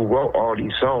people who wrote all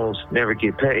these songs never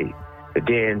get paid. But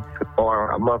then,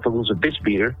 or a motherfucker who's a bitch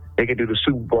beater, they can do the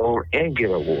Super Bowl and get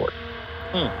an award.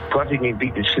 Puffy can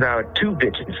beat the shit out of two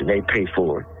bitches and they pay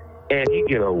for it. And he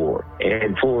get an award.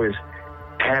 And for his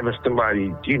having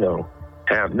somebody,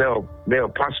 have male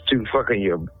prostitute fucking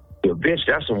your bitch,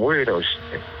 that's some weirdo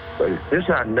shit. But it's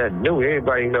not nothing new.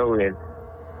 Everybody knows that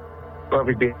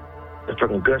Puffy been the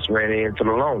fucking Gus ran in for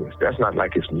the longest. That's not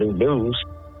like it's new news.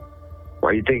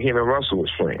 Why do you think him and Russell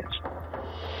was friends?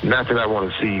 Not that I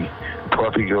want to see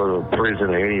Puffy go to prison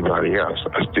or anybody else.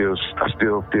 I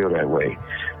still feel that way.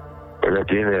 But at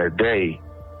the end of the day,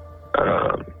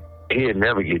 he'd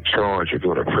never get charged or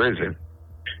go to prison.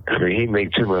 I mean, he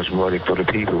make too much money for the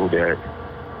people that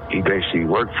he basically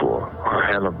worked for or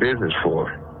had a business for.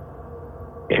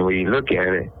 And when you look at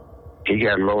it, he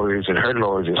got lawyers, and her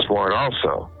lawyers are smart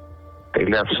also. They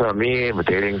left some in, but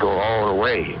they didn't go all the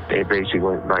way. They basically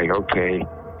went like, okay,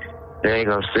 they ain't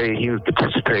gonna say he was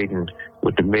participating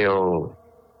with the male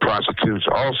prostitutes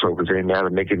also, because they now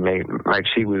make it like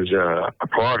she was a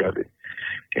part of it.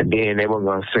 And then they weren't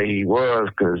gonna say he was,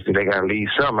 because they gotta leave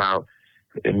some out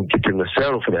and get them to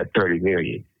settle for that $30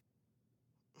 million.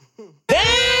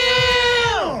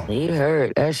 Damn! You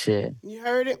heard that shit. You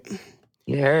heard it?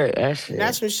 You heard that shit.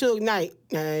 That's from Suge Knight.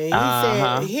 He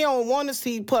said he don't want to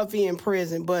see Puffy in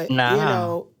prison, but,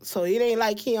 so it ain't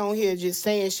like he on here just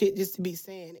saying shit just to be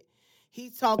saying it.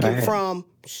 He's talking from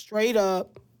straight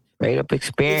up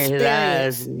experience. His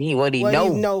eyes, what he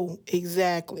know.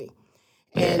 Exactly.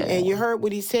 And you heard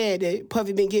what he said, that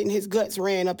Puffy been getting his guts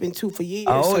ran up into for years.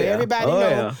 Everybody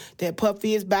know that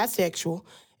Puffy is bisexual.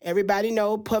 Everybody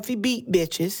know Puffy beat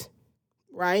bitches,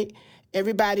 right?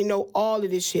 Everybody know all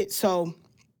of this shit. So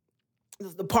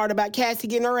the part about Cassie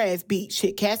getting her ass beat,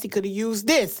 shit, Cassie could have used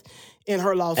this in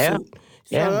her lawsuit.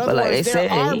 Yeah, but like they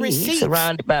said, he's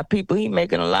surrounded by people he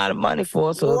making a lot of money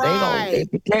for, so they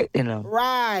protecting him.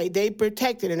 Right, they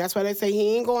protected him. That's why they say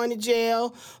he ain't going to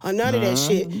jail or none of that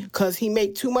shit, because he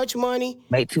make too much money.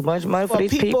 Make too much money for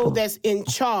these people that's in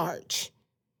charge.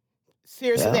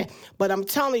 Seriously, but I'm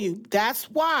telling you, that's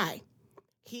why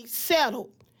he settled.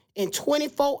 in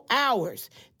 24 hours.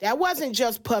 That wasn't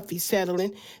just Puffy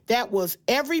settling. That was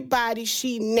everybody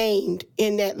she named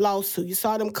in that lawsuit. You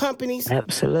saw them companies?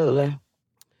 Absolutely.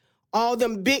 All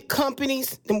them big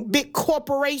companies, them big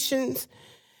corporations.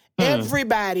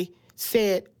 Everybody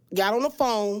got on the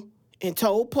phone and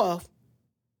told Puff,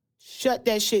 shut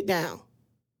that shit down.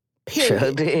 Period.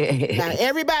 Sure did. Now,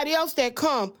 everybody else that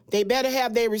come, they better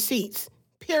have their receipts.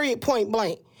 Period, point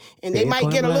blank. And they might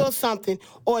get a little something,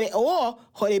 or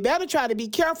they better try to be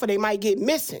careful. They might get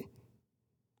missing.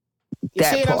 You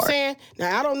see what I'm saying?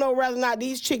 Now, I don't know whether or not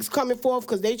these chicks coming forth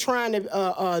because they trying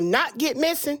to not get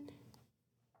missing.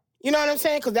 You know what I'm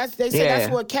saying? Because they say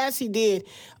that's what Cassie did.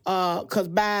 Because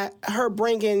by her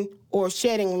bringing or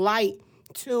shedding light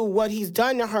to what he's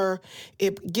done to her,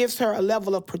 it gives her a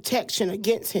level of protection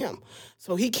against him.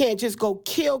 So he can't just go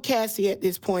kill Cassie at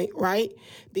this point, right?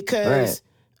 Because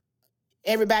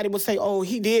everybody will say, oh,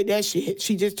 he did that shit.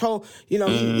 She just told,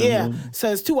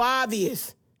 So it's too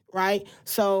obvious, right?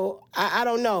 So I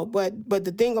don't know. But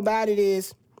the thing about it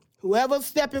is, whoever's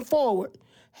stepping forward,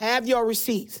 have your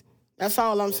receipts. That's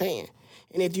all I'm saying.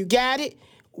 And if you got it,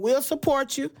 we'll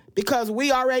support you because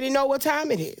we already know what time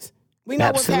it is. We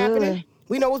know what's happening.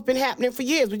 We know what's been happening for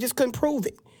years. We just couldn't prove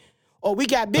it. Or we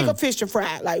got bigger fish to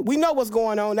fry. Like, we know what's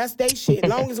going on. That's they shit. As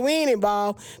long as we ain't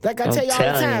involved. Like I tell you all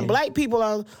the time, black people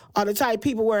are the type of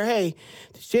people where, hey,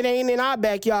 the shit ain't in our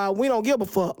backyard. We don't give a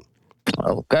fuck.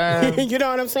 Okay. You know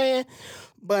what I'm saying?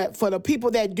 But for the people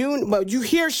that do, but you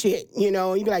hear shit, you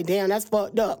be like, damn, that's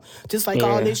fucked up. Just like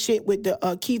all this shit with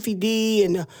the Keefe D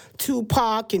and the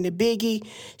Tupac and the Biggie,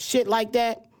 shit like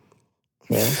that.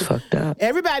 Yeah, it's fucked up.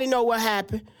 Everybody know what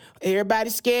happened.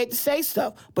 Everybody's scared to say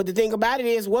stuff. But the thing about it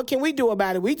is, what can we do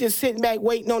about it? We just sitting back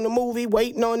waiting on the movie,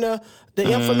 waiting on the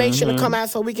information to come out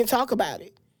so we can talk about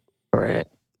it. Right.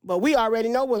 But we already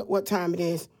know what time it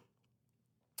is.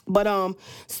 But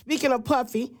speaking of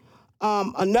Puffy,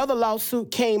 another lawsuit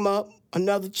came up.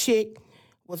 Another chick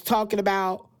was talking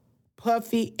about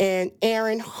Puffy and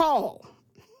Aaron Hall.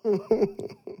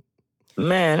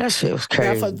 Man, that shit was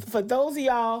crazy. Now, for those of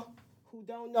y'all who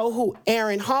don't know who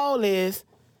Aaron Hall is,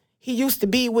 he used to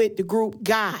be with the group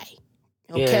Guy.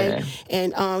 Okay?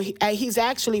 Yeah. And he's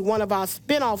actually one of our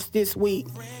spinoffs this week.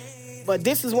 But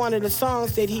this is one of the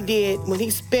songs that he did when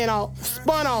he spun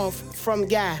off from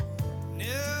Guy.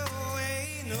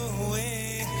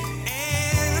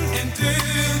 Do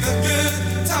the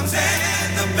good times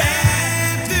and the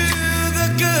bad. Do the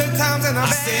good times and the bad.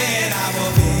 I said I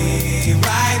will be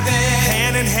right there,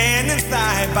 hand in hand and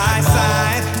side by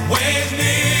side with me.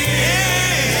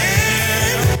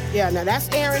 Yeah, now that's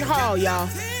Aaron Hall, y'all.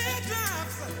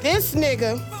 This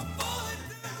nigga,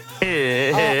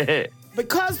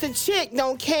 because the chick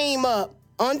came up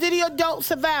under the Adult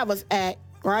Survivors Act,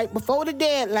 right, before the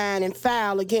deadline and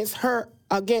filed against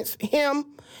him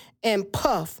and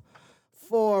Puff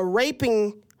for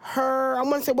raping her. I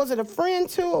want to say, was it a friend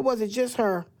too, or was it just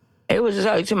her? It was just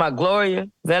her. You talking about Gloria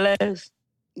Velez?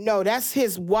 No, that's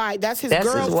his wife. That's his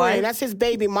girlfriend. That's his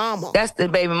baby mama. That's the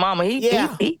baby mama.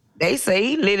 They say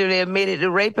he literally admitted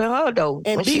to raping her, though,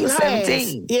 and when she was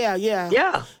 17.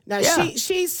 Yeah. Now,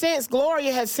 she since,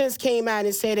 Gloria has since came out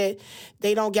and said that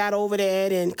they don't got over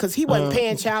that, and because he wasn't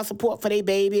paying child support for their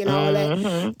baby and all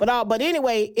that. But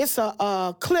anyway, it's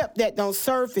a clip that don't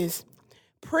surface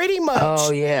pretty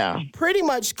much. Pretty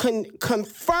much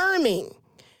confirming.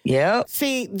 Yeah.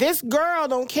 See, this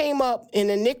girl came up in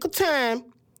the nick of time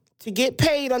to get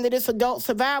paid under this Adult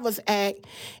Survivors Act,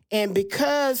 and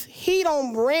because he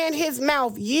ran his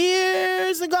mouth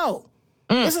years ago,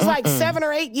 this is like 7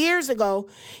 or 8 years ago,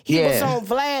 he was on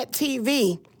Vlad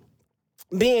TV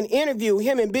being interviewed,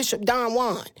 him and Bishop Don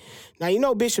Juan. Now, you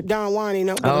know Bishop Don Juan ain't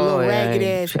up with a little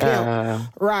ragged-ass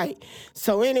pimp. Right.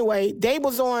 So anyway, they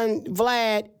was on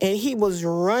Vlad, and he was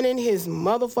running his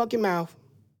motherfucking mouth.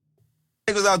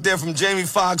 Niggas out there from Jamie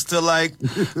Foxx to like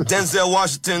Denzel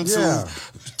Washington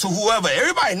to whoever.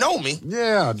 Everybody know me.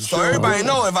 Yeah. So everybody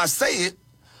know if I say it,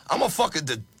 I'm a fucking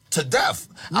to death.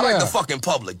 I like the fucking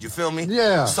public, you feel me?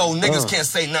 Yeah. So niggas can't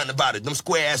say nothing about it. Them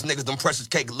square ass niggas, them precious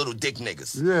cake little dick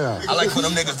niggas. Yeah. I like for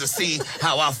them niggas to see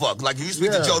how I fuck. Like if you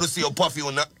speak to Jodeci or Puffy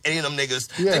or any of them niggas,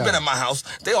 they been at my house.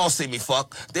 They all see me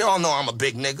fuck. They all know I'm a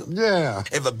big nigga. Yeah.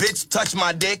 If a bitch touch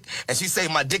my dick and she say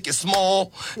my dick is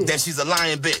small, then she's a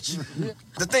lying bitch.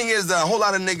 The thing is, a whole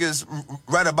lot of niggas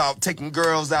write about taking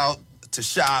girls out to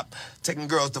shop, taking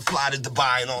girls to fly to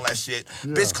Dubai and all that shit.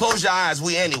 Yeah. Bitch, close your eyes,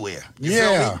 we anywhere. You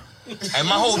feel me? And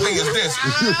my whole thing is this.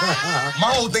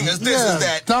 Is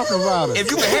that talk about it. If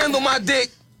you can handle my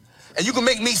dick and you can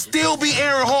make me still be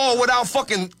Aaron Hall without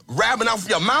fucking rabbing out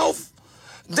your mouth,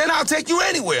 then I'll take you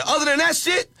anywhere. Other than that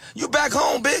shit, you back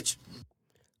home, bitch.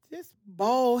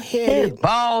 Bald headed,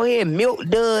 milk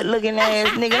dud looking ass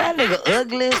nigga. That nigga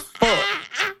ugly as fuck.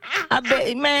 I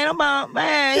bet, man,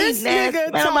 he's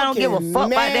nasty. Man, I don't give a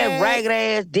fuck about that ragged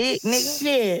ass dick, nigga.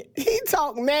 Shit. He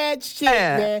talk mad shit,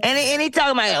 man. And he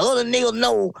talking about other niggas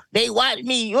know they watch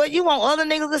me. What, you want other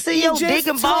niggas to see your dick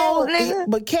and balls, nigga?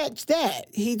 But catch that.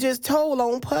 He just told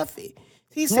on Puffy.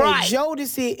 He said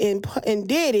Jodeci and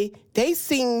Diddy, they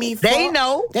seen me fuck. They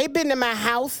know. They been to my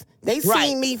house. They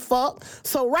seen me fuck.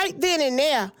 So right then and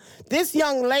there, this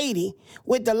young lady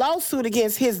with the lawsuit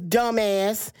against his dumb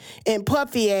ass and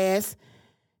Puffy ass,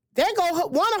 there go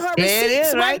one of her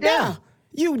receipts right there.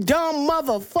 You dumb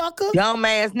motherfucker. Dumb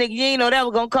ass nigga. You ain't know that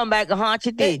was going to come back and haunt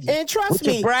you, did you? And trust with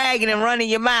me. With bragging and running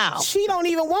your mouth. She don't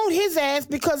even want his ass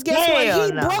because guess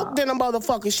what? He broke than a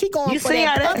motherfucker. She going for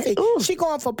that Puffy. She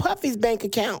going for Puffy's bank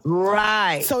account.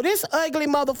 Right. So this ugly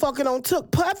motherfucker done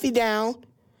took Puffy down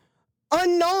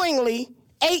unknowingly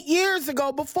 8 years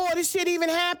ago before this shit even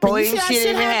happened. You see how shit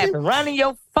even happened? Running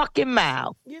your fucking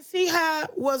mouth. You see how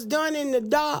it was done in the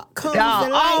dark comes the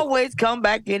light? Always come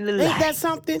back in the light. Ain't that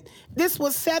something? This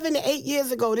was 7 to 8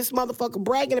 years ago. This motherfucker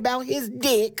bragging about his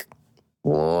dick.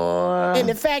 Boy. And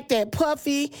the fact that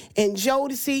Puffy and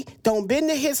Jodeci don't been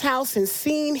to his house and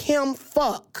seen him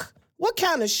fuck. What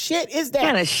kind of shit is that? What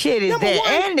kind of shit is that?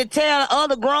 One, and to tell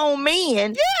other grown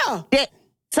men that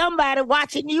somebody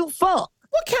watching you fuck.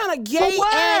 What kind of gay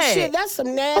ass shit? That's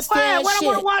some nasty ass shit. What I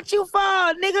want to watch you for,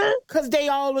 nigga? Because they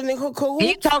all in the hook.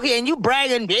 You talking and you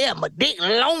bragging, yeah, my dick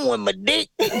long with my dick.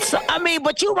 So,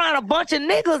 but you around a bunch of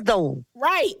niggas, though.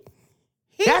 Right.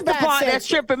 That's the part that's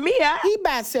tripping me out. He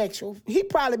bisexual. He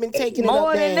probably been taking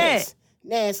more it up than that.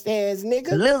 Nasty ass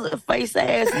nigga. Lizard face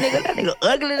ass nigga. That nigga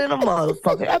ugly than a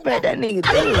motherfucker. I bet that nigga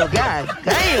ugly. God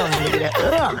damn, nigga.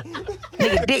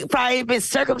 Nigga dick probably ain't been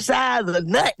circumcised or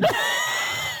nothing.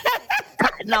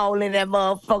 Cotton all in that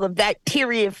motherfucker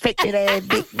bacteria infected ass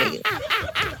dick nigga.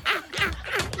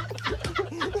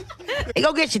 Hey,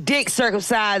 go get your dick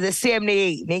circumcised at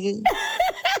 78, nigga.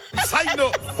 Sign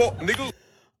up, fuck nigga.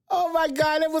 Oh my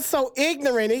God, it was so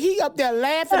ignorant. And he up there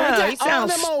laughing. He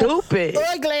sounds stupid.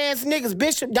 Ugly ass niggas,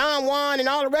 Bishop Don Juan and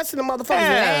all the rest of the motherfuckers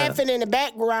laughing in the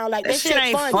background like that shit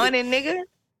ain't funny. Nigga.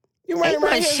 You running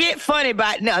around here. Shit funny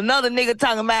about another nigga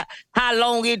talking about how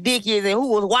long his dick is and who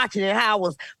was watching and how I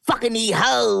was fucking these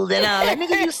hoes and all that.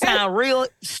 Nigga, you sound real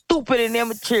stupid and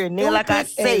immature, nigga, like I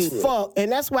said. Fuck. And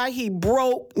that's why he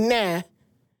broke now.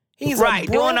 He's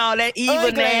doing all that evil,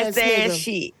 nasty ass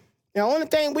shit. The only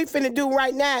thing we finna do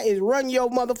right now is run your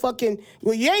motherfucking...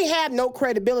 Well, you ain't have no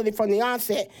credibility from the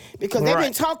onset because they've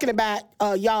been talking about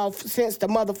y'all since the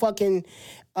motherfucking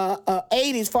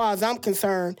 80s, as far as I'm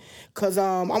concerned. Because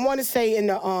I want to say in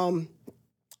the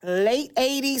late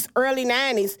 80s, early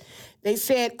 90s, they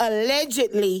said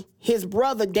allegedly his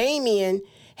brother Damien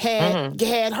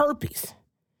had herpes.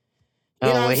 You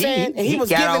know what I'm saying? And he was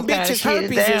giving bitches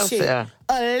herpes and shit.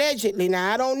 Allegedly.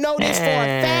 Now, I don't know this for a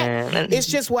fact. It's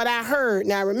just what I heard.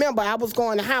 Now, remember, I was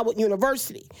going to Howard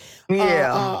University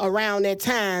around that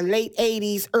time, late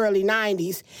 80s, early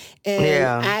 90s. And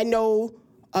I know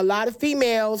a lot of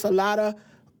females, a lot of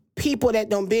people that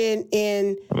done been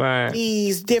in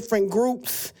these different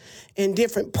groups and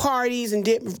different parties and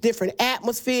different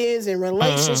atmospheres and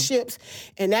relationships.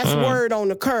 And that's word on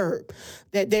the curb.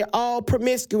 That they're all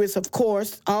promiscuous, of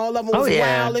course. All of them was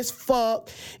wild as fuck.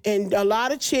 And a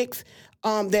lot of chicks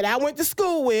that I went to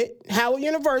school with, Howard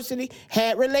University,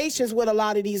 had relations with a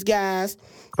lot of these guys.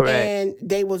 Correct. And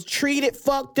they was treated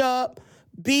fucked up,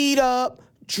 beat up,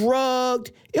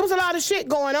 drugged. It was a lot of shit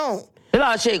going on. A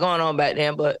lot of shit going on back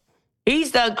then, but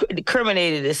he's done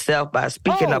incriminated himself by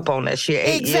speaking up on that shit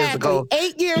 8 years ago.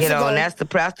 8 years ago. You know, and that's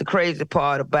the crazy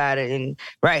part about it. And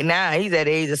right now, he's at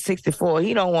the age of 64.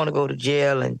 He don't want to go to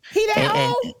jail. And he that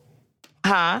old?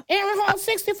 Huh? Aaron Hall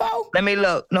 64? Let me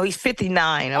look. No, he's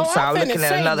 59. I'm sorry. I'm looking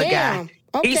at another guy.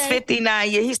 Okay. He's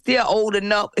 59. Yeah, he's still old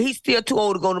enough. He's still too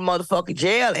old to go to motherfucking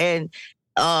jail and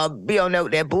be on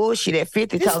that bullshit at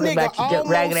 50 this talking about your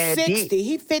ragged ass 60. dick.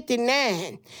 He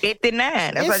 59.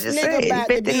 59. That's what I just said. This nigga about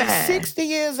 59. to be 60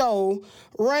 years old,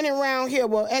 running around here.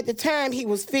 Well, at the time, he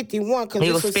was 51. Because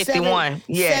he was 51.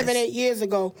 7, 8 years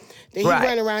ago. That he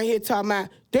running around here talking about,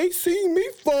 they seen me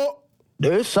fuck.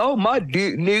 They saw my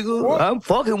dick, nigga. What? I'm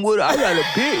fucking with it. I got a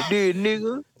big dick,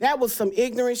 nigga. That was some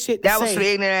ignorant shit to That say. was some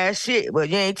ignorant ass shit. But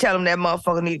you ain't tell him that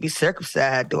motherfucker need to be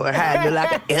circumcised or how it look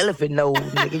like an elephant nose,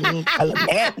 nigga. You ain't tell him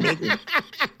that, nigga.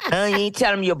 You ain't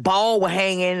tell him your ball was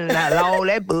hanging and all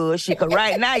that bullshit. Because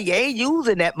right now, you ain't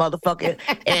using that motherfucker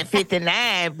at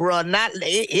 59, bro.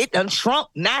 It done shrunk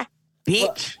now.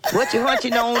 bitch. What you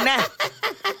hunching on now?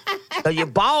 Your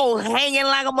balls hanging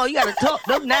like a mother. You gotta tuck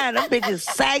them down. Them bitches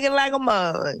sagging like a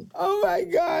mother. Oh my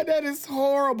God, that is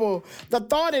horrible. The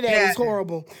thought of that is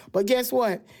horrible. But guess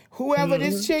what? Whoever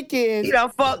this chick is, you done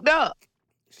fucked up.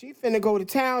 She finna go to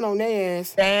town on their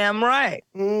ass. Damn right.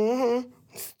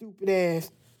 Stupid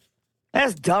ass.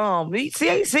 That's dumb.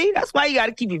 See, that's why you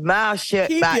gotta keep your mouth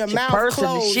shut about your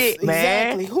personal shit,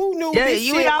 man. Exactly. Who knew this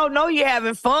you shit? all know you're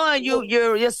having fun.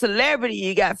 You're a celebrity.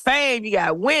 You got fame. You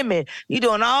got women. You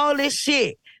doing all this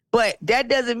shit. But that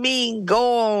doesn't mean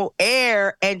go on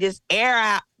air and just air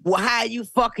out how you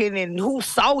fucking and who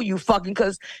saw you fucking,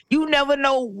 because you never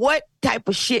know what type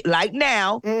of shit. Like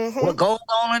now, what goes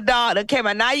on in dog that came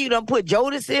out. Now you done put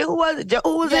Jodeci. Who was it?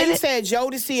 Who was in it? You said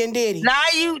Jodeci and Diddy. Now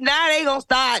they gonna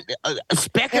start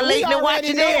speculating and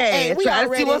watching their ass, trying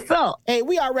to see what's up. Hey,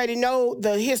 we already know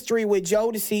the history with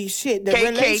Jodeci shit. The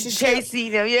relationship, Casey,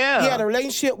 yeah, the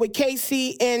relationship with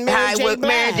Casey and Mary J. Blige.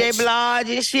 Mary J. Blige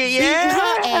and shit, beating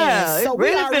her ass. So it's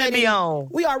really finna be on.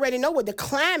 We already know what the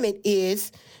climate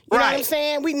is. You know what I'm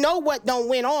saying? We know what don't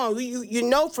went on. You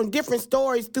know from different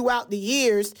stories throughout the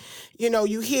years, you know,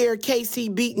 you hear Casey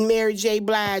beating Mary J.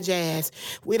 Blige ass.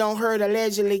 We don't heard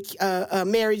allegedly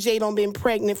Mary J. don't been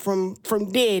pregnant from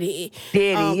Diddy.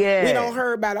 We don't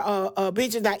heard about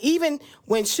bitches. Now, even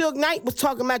when Suge Knight was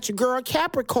talking about your girl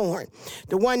Capricorn,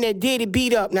 the one that Diddy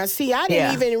beat up. Now, see, I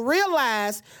didn't even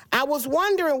realize. I was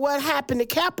wondering what happened to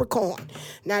Capricorn.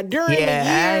 Now, during the years.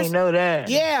 I didn't know that.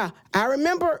 Yeah, I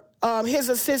remember his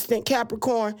assistant,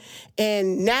 Capricorn,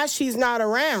 and now she's not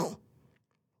around.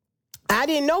 I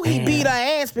didn't know he beat her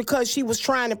ass because she was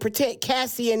trying to protect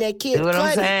Cassie and that kid,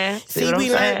 Cuddy. See,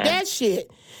 we learned that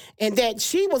shit. And that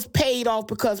she was paid off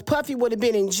because Puffy would have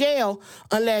been in jail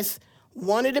unless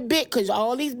one of the because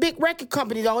all these big record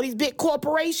companies, all these big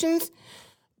corporations,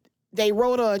 they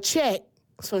wrote her a check.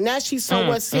 So now she's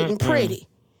somewhat sitting pretty.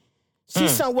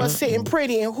 She's somewhat sitting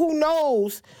pretty, and who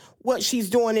knows what she's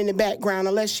doing in the background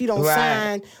unless she don't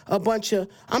sign a bunch of,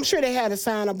 I'm sure they had to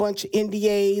sign a bunch of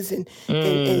NDAs and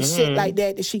shit like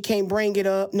that she can't bring it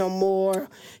up no more.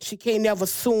 She can't never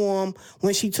sue him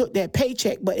when she took that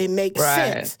paycheck, but it makes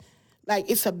sense. Like,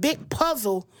 it's a big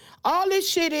puzzle. All this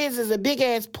shit is a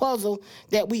big-ass puzzle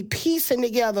that we piecing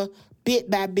together bit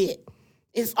by bit.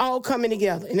 It's all coming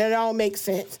together, and it all makes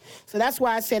sense. So that's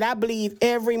why I said I believe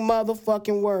every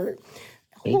motherfucking word.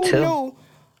 Me too. Who knew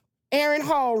Aaron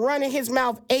Hall running his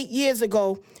mouth 8 years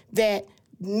ago that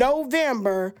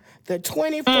November the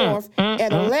 24th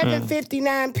at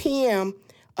 11:59 p.m.,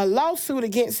 a lawsuit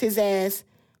against his ass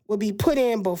will be put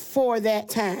in before that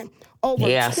time. Over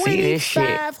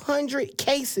 2,500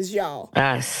 cases, y'all.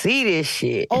 I see this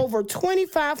shit. Over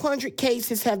 2,500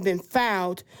 cases have been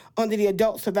filed under the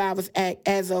Adult Survivors Act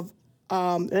as of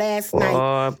last night,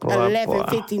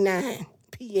 11:59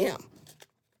 p.m.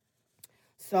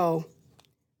 So,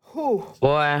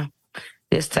 boy,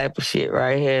 this type of shit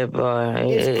right here, boy.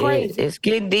 It's crazy. It's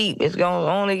getting deep. It's going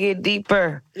to only get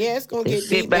deeper. Yeah, it's going to get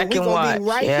deeper. Sit back and watch.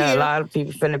 A lot of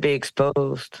people finna be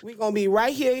exposed. We're going to be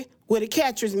right here with a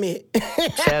catcher's mitt.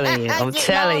 I'm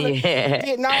telling you.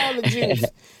 Getting all the juice.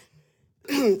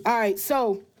 All right,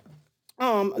 so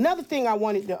another thing I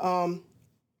wanted to,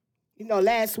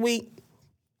 last week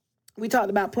we talked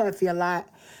about Puffy a lot.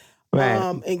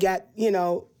 Right. And got,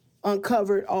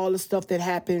 uncovered all the stuff that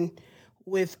happened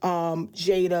with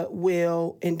Jada,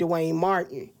 Will, and Dwayne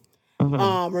Martin.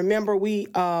 Remember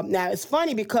now it's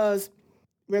funny because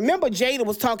remember Jada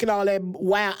was talking all that,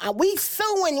 wow, we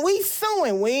suing.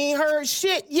 We ain't heard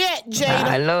shit yet, Jada.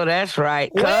 I know that's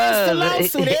right. Where's the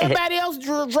lawsuit? Everybody else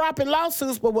dropping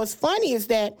lawsuits, but what's funny is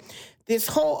that this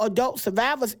whole Adult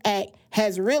Survivors Act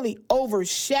has really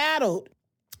overshadowed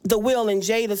the Will and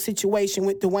Jada situation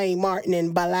with Dwayne Martin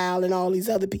and Bilal and all these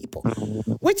other people,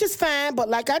 which is fine. But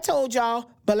like I told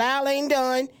y'all, Bilal ain't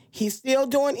done. He's still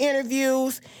doing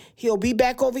interviews. He'll be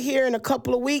back over here in a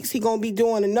couple of weeks. He's going to be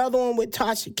doing another one with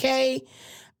Tasha K.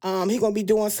 He's going to be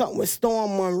doing something with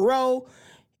Storm Monroe.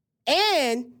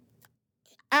 And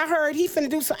I heard he finna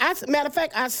do something. Matter of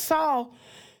fact, I saw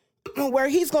where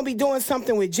he's going to be doing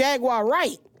something with Jaguar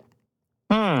Wright.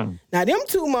 Now, them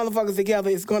two motherfuckers together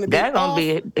is going to be That's going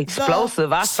to be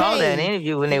explosive. I saw that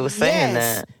interview when they were saying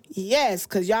that. Yes,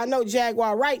 because y'all know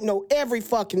Jaguar Wright know every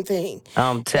fucking thing.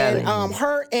 I'm telling you.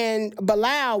 Her and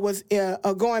Bilal was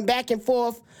going back and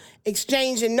forth,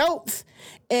 exchanging notes,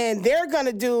 and they're going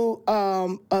to do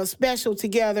a special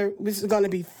together, which is going to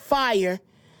be fire.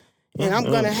 And I'm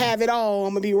going to have it all.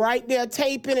 I'm going to be right there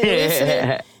taping and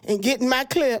listening and getting my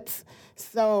clips.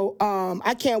 So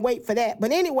I can't wait for that.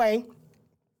 But anyway,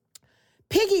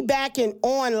 piggybacking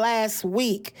on last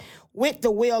week with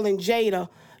the Will and Jada,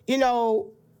 you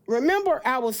know, remember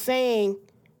I was saying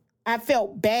I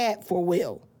felt bad for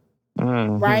Will,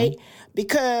 right?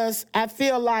 Because I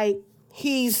feel like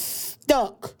he's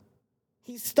stuck.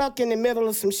 He's stuck in the middle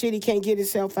of some shit he can't get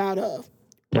himself out of,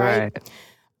 right?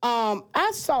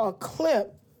 I saw a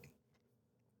clip,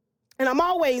 and I'm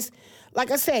always,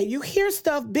 like I said, you hear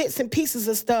stuff, bits and pieces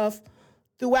of stuff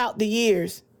throughout the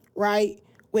years, right?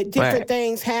 With different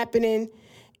things happening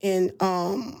and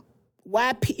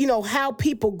why, how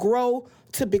people grow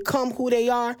to become who they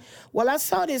are. Well, I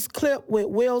saw this clip with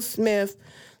Will Smith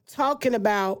talking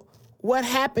about what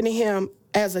happened to him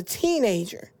as a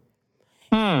teenager.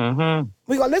 We're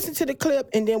going to listen to the clip,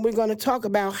 and then we're going to talk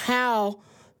about how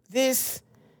this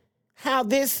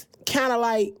kind of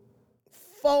like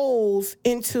folds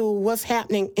into what's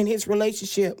happening in his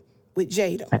relationship with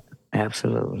Jada.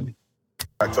 Absolutely.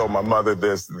 I told my mother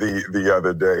this the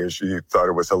other day, and she thought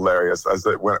it was hilarious. I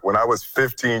said, when I was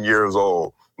 15 years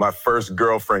old, my first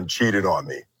girlfriend cheated on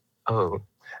me. Oh.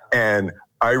 And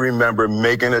I remember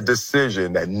making a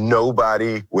decision that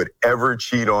nobody would ever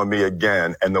cheat on me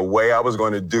again. And the way I was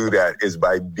going to do that is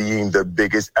by being the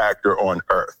biggest actor on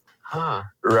earth.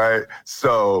 Right?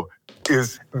 So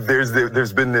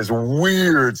there's been this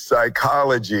weird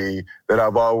psychology that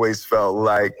I've always felt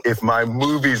like if my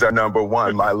movies are number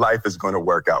one, my life is going to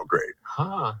work out great.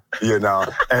 You know?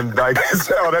 And like,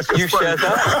 so that's just you funny.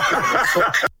 Shut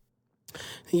up.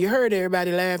 You heard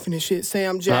everybody laughing and shit.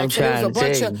 Sam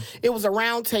Jackson. It was a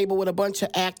round table with a bunch of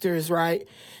actors, right?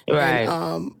 Right.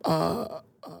 And,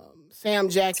 Sam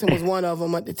Jackson was one of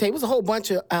them at the table. It was a whole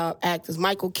bunch of actors.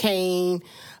 Michael Caine,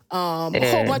 a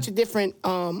whole bunch of different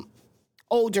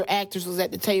older actors was at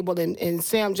the table, and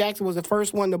Sam Jackson was the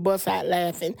first one to bust out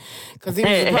laughing because he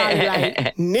was probably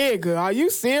like, "Nigga, are you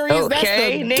serious? Okay, that's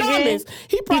the nigga. Dumbest."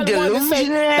 He probably wanted to say,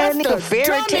 "That's the fairy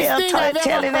tale dumbest thing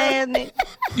I've ever heard."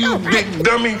 You big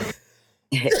dummy.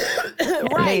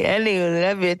 Right.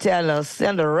 That be telling a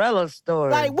Cinderella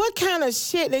story. Like, what kind of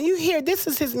shit? And you hear this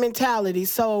is his mentality.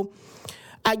 So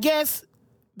I guess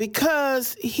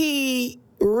because he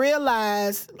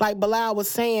realized, like Bilal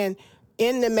was saying,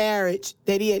 in the marriage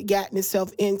that he had gotten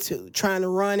himself into, trying to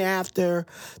run after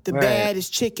the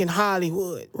baddest chick in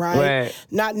Hollywood, right?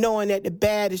 Not knowing that the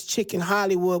baddest chick in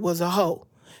Hollywood was a hoe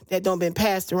that don't been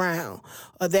passed around,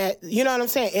 or that, you know what I'm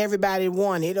saying, everybody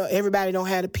wanted, or everybody don't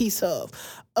have a piece of,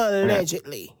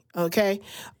 allegedly, okay?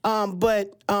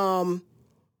 But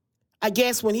I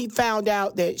guess when he found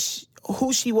out that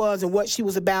who she was and what she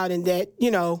was about, and that,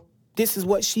 you know, this is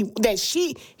what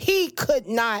he could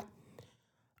not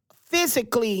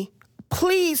physically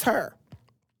please her.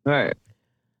 Right.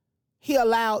 He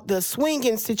allowed the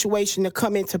swinging situation to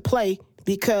come into play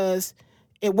because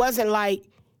it wasn't like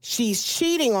she's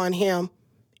cheating on him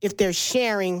if they're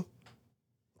sharing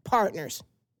partners.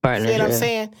 See what I'm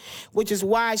saying? Which is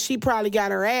why she probably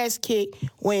got her ass kicked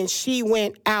when she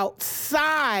went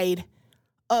outside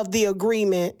of the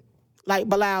agreement, like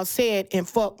Bilal said, and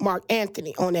fucked Mark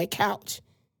Anthony on that couch.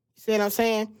 See what I'm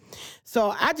saying?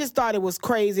 So I just thought it was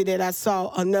crazy that I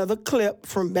saw another clip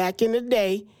from back in the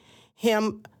day,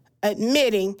 him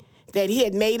admitting that he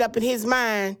had made up in his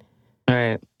mind,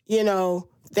 you know,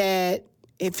 that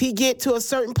if he get to a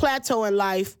certain plateau in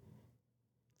life,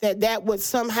 that would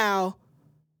somehow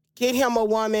get him a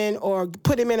woman or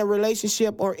put him in a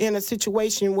relationship or in a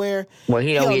situation where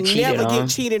he'll never get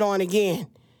cheated on again.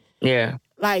 Yeah.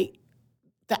 Like,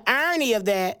 the irony of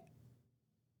that.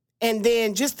 And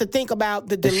then just to think about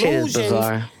the delusions.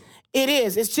 It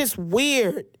is. It's just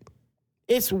weird.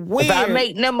 It's weird. If I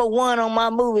make number one on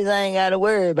my movies, I ain't got to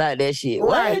worry about that shit.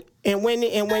 Right. What? And when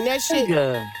that shit,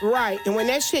 right. And when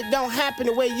that shit don't happen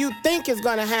the way you think it's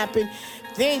going to happen,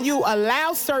 then you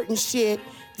allow certain shit.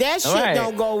 That shit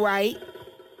don't go right.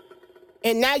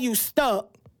 And now you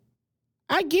stuck.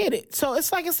 I get it. So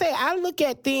it's like I say, I look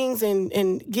at things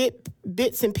and get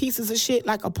bits and pieces of shit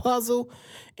like a puzzle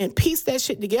and piece that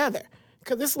shit together.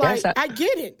 Because it's like, I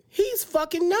get it. He's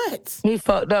fucking nuts. He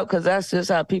fucked up because that's just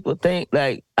how people think.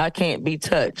 Like, I can't be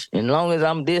touched. And as long as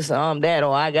I'm this or I'm that,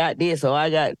 or I got this or I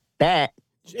got that,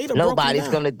 nobody's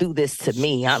going to do this to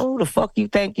me. I don't know who the fuck you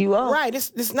think you are. Right.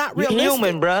 It's not realistic. You're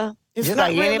human, bruh. It's just not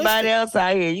like realistic. Anybody else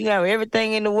out here. You got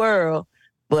everything in the world.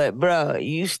 But, bruh,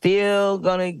 you still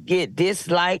going to get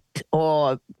disliked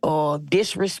or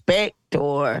disrespect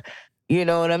or... You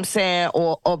know what I'm saying?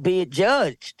 Or be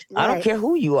judged. Right. I don't care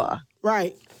who you are.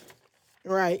 Right.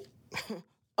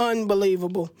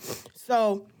 Unbelievable.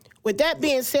 So, with that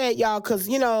being said, y'all, because,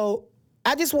 you know,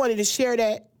 I just wanted to share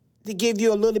that to give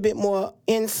you a little bit more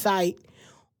insight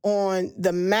on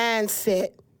the mindset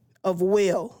of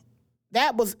Will.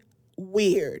 That was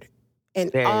weird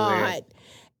and Very odd.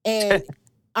 Weird. And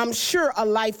I'm sure, a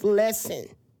life lesson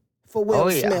for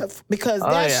Will Smith because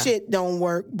that shit don't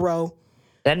work, bro.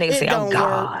 That nigga say, I'm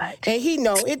God. Work. And he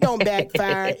know it don't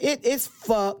backfire. It's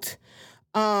fucked.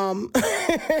 Jada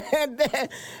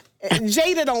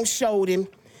don't showed him.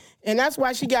 And that's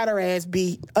why she got her ass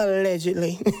beat,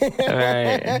 allegedly.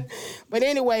 Right. But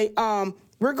anyway,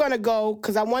 we're going to go,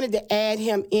 because I wanted to add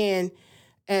him in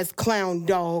as Clown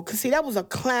Dog. Because, see, that was a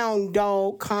Clown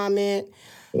Dog comment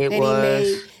he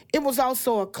made. It was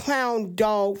also a Clown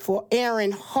Dog for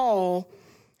Aaron Hall.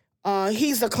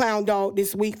 He's a Clown Dog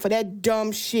this week for that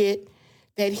dumb shit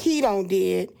that he done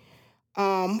did.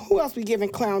 Who else we giving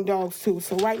Clown Dogs to?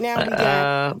 So right now we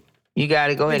got... You got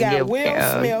to go ahead and give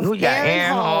Will Smith. You got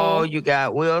Aaron Hall. You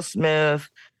got Will Smith.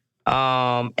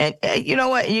 And you know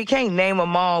what? You can't name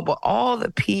them all, but all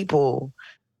the people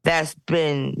that's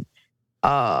been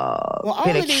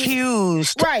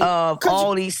accused of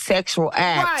all these sexual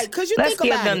acts. Right, because you Let's think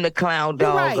give about them it. the Clown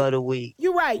Dog of the week.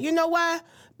 You're right. You know why?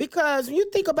 Because you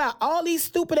think about all these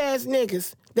stupid ass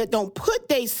niggas that don't put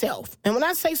theyself. And when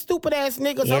I say stupid ass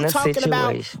niggas, I'm talking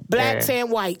about blacks and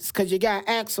whites. Because you got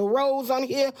Axl Rose on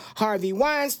here, Harvey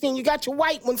Weinstein. You got your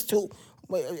white ones too.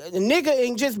 A nigga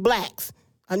ain't just blacks.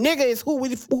 A nigga is who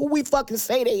we fucking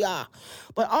say they are.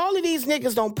 But all of these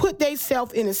niggas don't put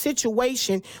theyself in a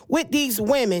situation with these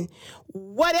women,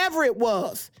 whatever it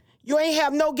was. You ain't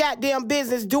have no goddamn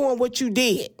business doing what you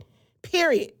did.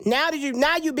 Period. Now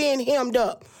you being hemmed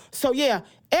up. So yeah,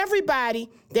 everybody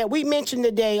that we mentioned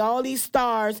today, all these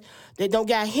stars that don't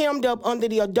got hemmed up under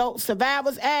the Adult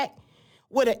Survivors Act,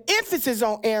 with an emphasis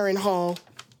on Aaron Hall,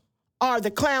 are the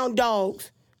Clown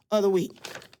Dogs of the week.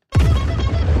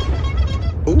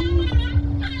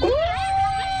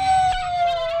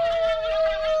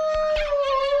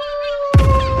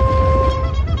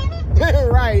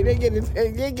 Right, they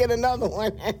get another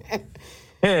one.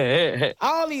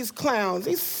 All these clowns,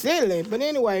 they silly. But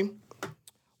anyway,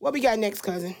 what we got next,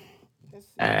 cousin?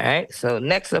 All right, so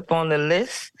next up on the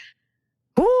list,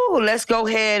 let's go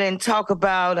ahead and talk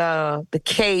about the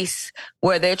case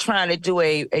where they're trying to do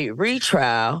a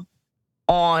retrial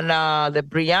on the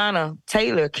Breonna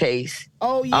Taylor case.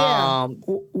 Oh, yeah.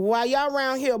 While y'all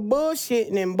around here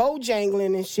bullshitting and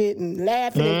bojangling and shit and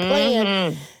laughing and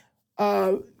playing,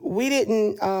 we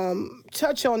didn't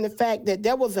touch on the fact that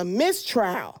there was a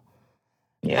mistrial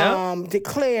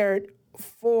declared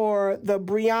for the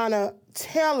Breonna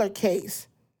Taylor case.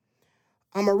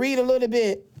 I'm going to read a little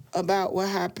bit about what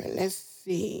happened. Let's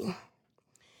see.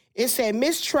 It said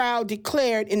mistrial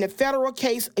declared in the federal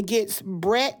case against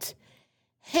Brett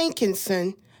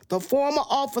Hankinson, the former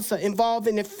officer involved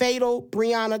in the fatal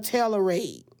Breonna Taylor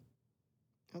raid.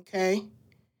 Okay.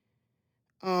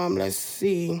 Let's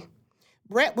see.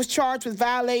 Brett was charged with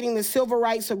violating the civil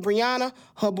rights of Breonna,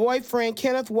 her boyfriend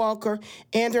Kenneth Walker,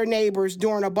 and her neighbors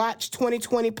during a botched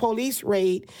 2020 police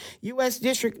raid. U.S.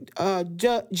 District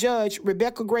Judge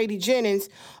Rebecca Grady Jennings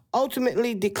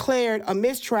ultimately declared a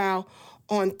mistrial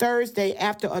on Thursday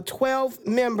after a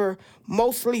 12-member,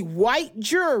 mostly white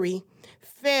jury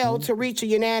failed to reach a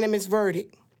unanimous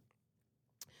verdict.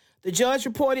 The judge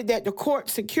reported that the court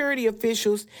security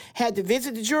officials had to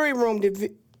visit the jury room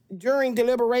during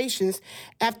deliberations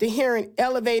after hearing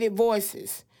elevated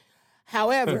voices.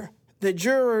 However, the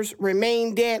jurors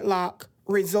remained deadlocked,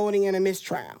 resulting in a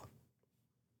mistrial.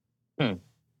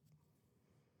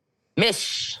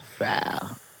 Mistrial.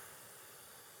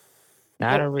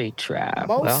 Not a retrial.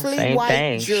 Mostly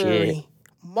white jury. Shit.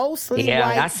 Mostly white jury.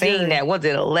 Yeah, I seen that. Was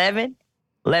it 11?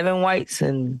 11 whites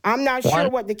and I'm not sure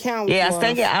what the count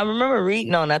was. Yeah, I remember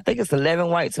reading on. I think it's 11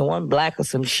 whites and 1 black or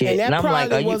some shit. And I'm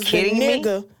like, are you kidding me?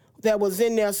 Nigga that was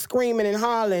in there screaming and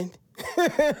hollering.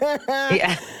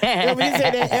 Yeah. Remember you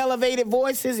said that elevated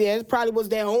voices? Yeah, it probably was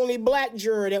that only black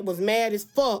juror that was mad as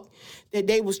fuck that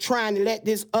they was trying to let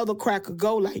this other cracker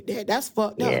go like that. That's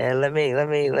fucked up. Yeah, let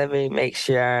me make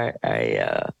sure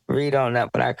I read on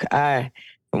that. But I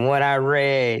from what I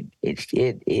read,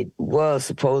 it was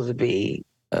supposed to be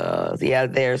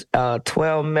there's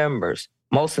 12 members,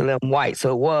 most of them white.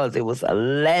 So it was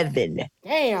 11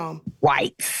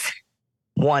 whites,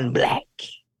 1 black.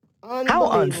 How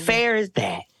unfair is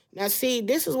that? Now, see,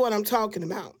 this is what I'm talking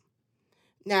about.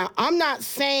 Now, I'm not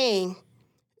saying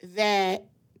that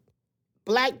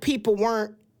black people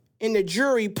weren't in the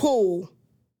jury pool,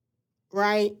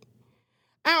 right?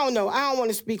 I don't know. I don't want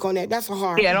to speak on that. That's a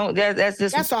hard one.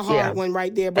 That's a hard one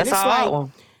right there. But that's it's like,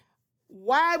 one.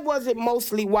 Why was it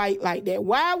mostly white like that?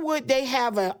 Why would they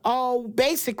have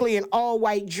basically an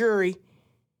all-white jury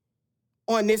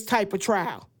on this type of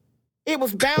trial? It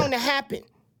was bound to happen.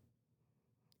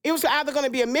 It was either going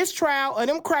to be a mistrial or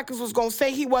them crackers was going to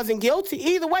say he wasn't guilty.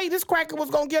 Either way, this cracker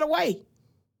was going to get away.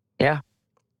 Yeah.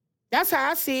 That's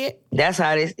how I see it. That's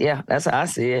how I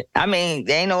see it. I mean,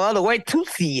 there ain't no other way to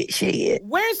see it. Shit.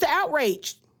 Where's the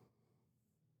outrage?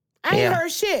 I ain't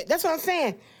heard shit. That's what I'm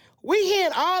saying. We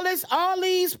hearing all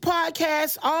these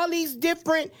podcasts, all these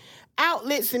different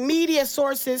outlets and media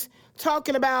sources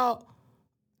talking about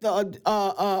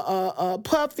the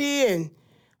Puffy and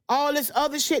all this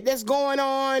other shit that's going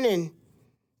on and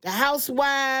the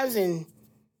housewives and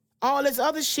all this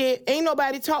other shit. Ain't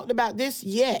nobody talked about this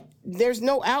yet. There's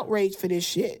no outrage for this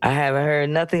shit. I haven't heard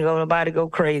nothing. Nobody go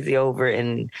crazy over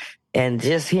it. And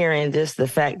just hearing just the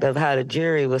fact of how the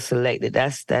jury was selected.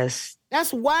 That's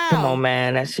wild. Come on,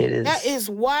 man. That is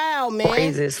wild, man.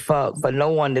 Crazy as fuck. For no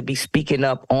one to be speaking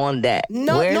up on that.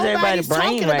 No, where's everybody's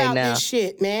brain right about now? This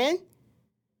shit, man.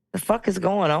 The fuck is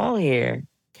going on here?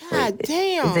 God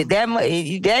damn. Is it that much?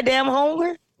 You that damn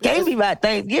hungry? Can't be about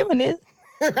Thanksgiving, this.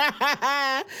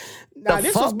 No,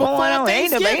 this was before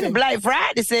Thanksgiving. Ain't a Black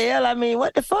Friday sale. I mean,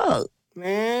 what the fuck?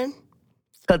 Man.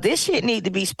 Because this shit need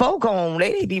to be spoke on.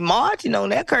 They need to be marching on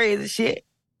that crazy shit.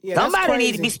 Yeah, somebody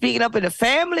need to be speaking up in the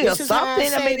family or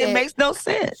something. I mean, it makes no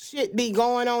sense. Shit be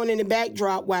going on in the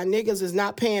backdrop while niggas is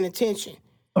not paying attention.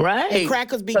 Right. And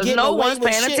crackers be getting away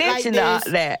with shit like this.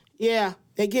 To that. Yeah,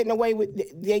 they're getting away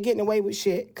with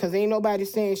shit because ain't nobody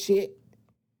saying shit.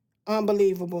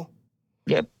 Unbelievable.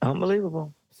 Yep,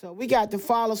 unbelievable. So we got to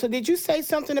follow. So did you say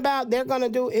something about they're gonna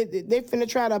do it? They finna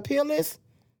try to appeal this?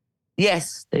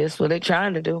 Yes, that's what they're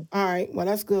trying to do. All right, well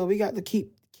that's good. We got to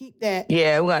keep that.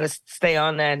 Yeah, we got to stay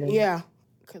on that. Yeah,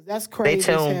 because that's crazy as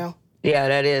hell.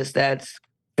 Yeah, that's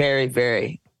very,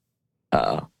 very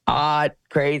odd,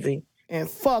 crazy, and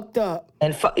fucked up.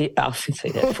 And I should say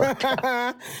that. Fucked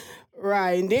up.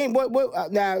 Right, and then what?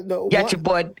 Now your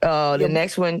boy. The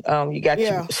next one. You got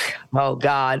your. Oh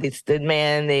God, it's the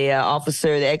man, the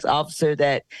officer, the ex-officer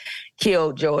that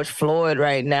killed George Floyd.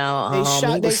 Right now, he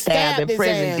was stabbed in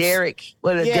prison. Derek,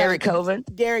 Derek Chauvin?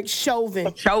 Derek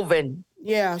Chauvin. Chauvin.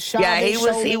 Yeah, he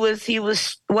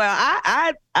was. Well,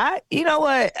 I. You know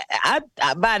what? I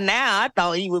by now I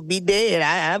thought he would be dead.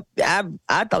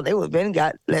 I thought they would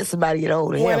have let somebody get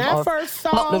hold of him. When I first saw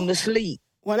fuck them to sleep.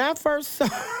 When I first saw,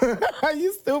 are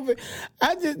you stupid?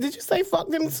 Did you say fuck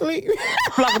them to sleep?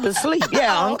 Fuck them to sleep,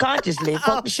 yeah, unconsciously.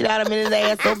 Fuck the shit out of him in his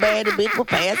ass so bad the bitch will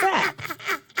pass out.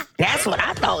 That's what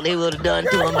I thought they would have done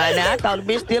to him by now. I thought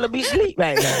the bitch still would be asleep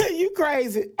right now. You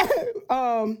crazy.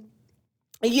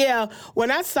 Yeah,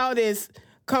 when I saw this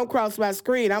come across my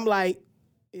screen, I'm like,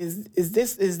 is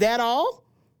that all?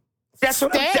 That's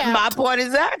what I'm saying. My point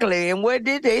exactly. And where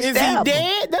did they stab him? Is he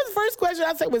dead? That's the first question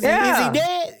I said. Is he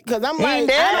dead? Because I'm like,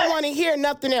 I don't want to hear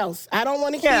nothing else. I don't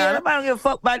want to hear. Yeah, nobody don't give a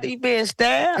fuck about he being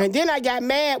stabbed. And then I got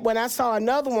mad when I saw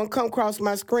another one come across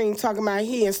my screen talking about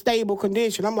he in stable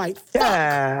condition. I'm like, fuck.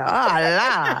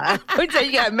 Yeah, we tell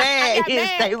you got mad. He in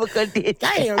stable condition.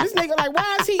 Damn, this nigga like,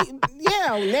 why is he?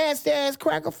 Yeah, nasty ass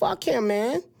cracker. Fuck him,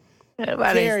 man.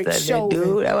 Everybody ain't studying,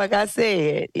 dude. That's like I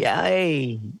said. Yeah,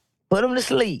 hey, put him to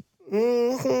sleep.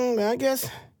 I guess.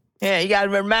 Yeah, you got to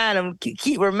remind him,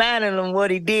 keep reminding him what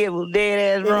he did was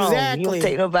dead ass wrong. Exactly. You don't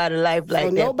take nobody's life like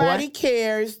that, nobody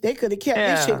cares. They could have kept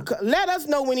this shit. Let us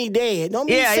know when he dead. Don't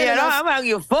be I'm not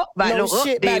give a fuck about no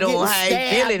update on how he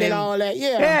feeling and all that.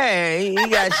 Yeah, he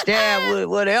got stabbed with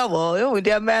whatever. It was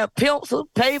that man pencil,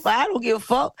 paper. I don't give a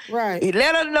fuck. Right.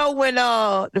 Let us know when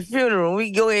the funeral.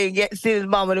 We go ahead and send his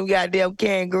mama them goddamn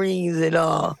canned greens and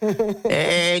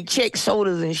and check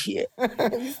sodas and shit.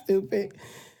 You stupid.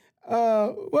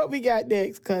 What we got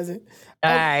next, cousin?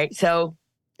 All right, so,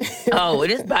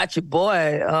 it is about your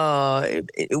boy,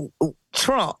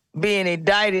 Trump being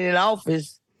indicted in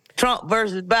office. Trump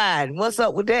versus Biden. What's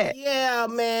up with that? Yeah,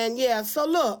 man. Yeah. So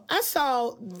look, I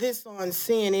saw this on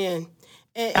CNN,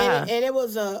 and it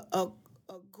was a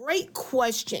great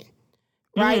question,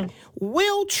 right? Mm-hmm.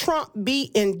 Will Trump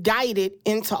be indicted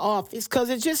into office? Because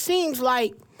it just seems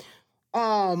like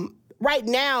right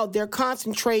now they're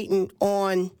concentrating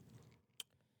on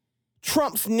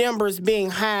Trump's numbers being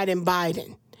higher than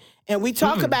Biden. And we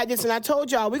talk about this, and I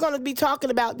told y'all, we're going to be talking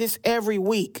about this every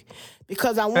week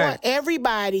because I want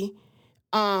everybody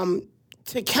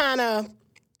to kind of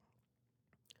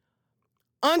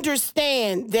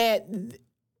understand that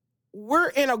we're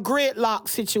in a gridlock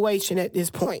situation at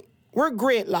this point. We're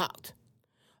gridlocked.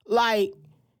 Like,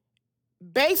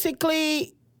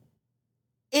 basically,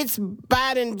 it's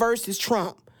Biden versus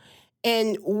Trump.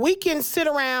 And we can sit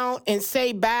around and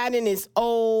say Biden is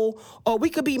old, or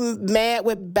we could be mad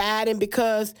with Biden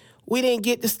because we didn't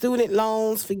get the student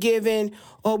loans forgiven,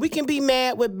 or we can be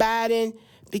mad with Biden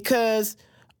because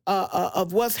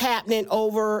of what's happening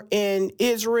over in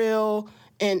Israel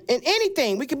and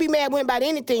anything. We could be mad with him about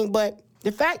anything, but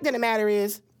the fact of the matter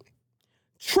is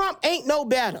Trump ain't no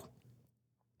better.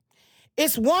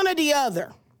 It's one or the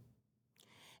other.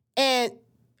 And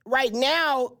right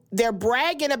now, they're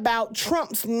bragging about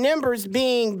Trump's numbers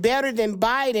being better than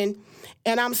Biden.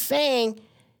 And I'm saying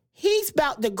he's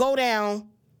about to go down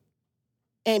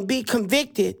and be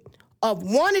convicted of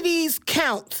one of these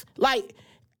counts. Like,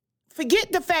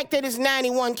 forget the fact that it's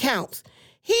 91 counts.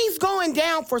 He's going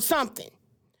down for something.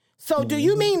 So do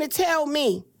you mean to tell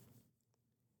me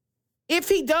if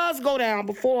he does go down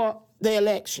before the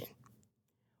election,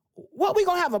 what, we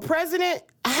gonna have a president?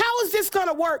 How is this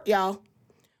gonna work, y'all?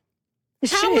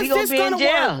 How is this gonna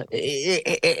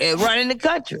work? Running the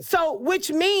country. So,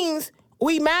 which means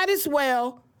we might as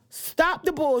well stop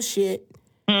the bullshit,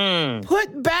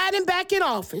 put Biden back in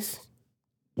office,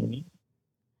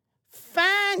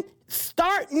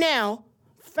 start now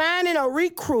finding a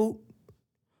recruit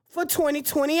for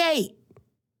 2028.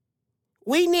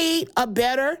 We need a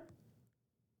better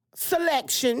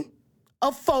selection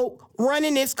of folk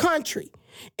running this country.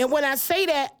 And when I say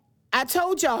that, I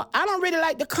told y'all, I don't really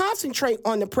like to concentrate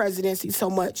on the presidency so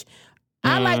much.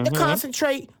 I like to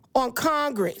concentrate on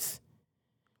Congress.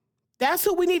 That's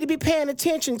who we need to be paying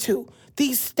attention to.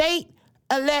 These state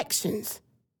elections.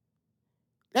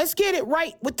 Let's get it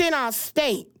right within our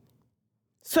state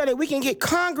so that we can get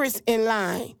Congress in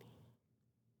line.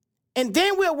 And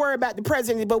then we'll worry about the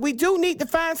president. But we do need to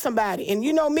find somebody. And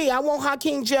you know me, I want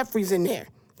Hakeem Jeffries in there.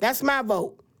 That's my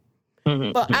vote.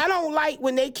 But I don't like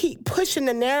when they keep pushing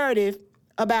the narrative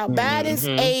about Biden's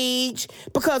age,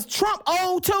 because Trump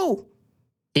old too.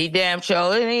 He damn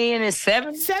sure. Isn't he in his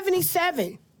 70s?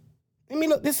 77. Let me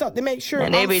look this up to make sure.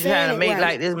 And they be trying to make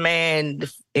like this man,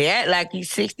 he act like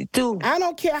he's 62. I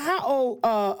don't care how old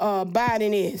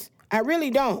Biden is. I really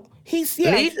don't.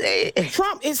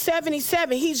 Trump is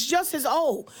 77. He's just as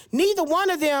old. Neither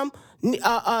one of them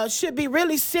should be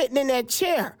really sitting in that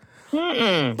chair.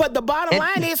 But the bottom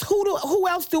line is, who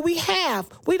else do we have?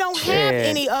 We don't have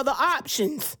any other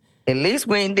options. At least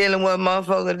we ain't dealing with a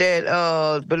motherfucker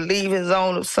that believe his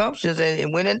own assumptions.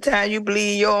 And when in time you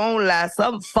believe your own lie,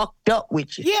 something fucked up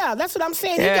with you. Yeah, that's what I'm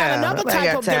saying. He got another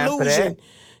type of delusion.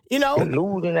 You know?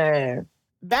 Delusion ass.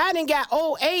 Biden got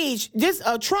old age.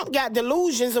 Trump got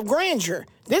delusions of grandeur.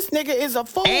 This nigga is a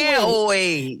fool. And old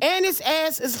age. And his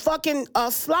ass is fucking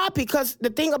sloppy, because the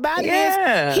thing about it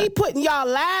is he putting y'all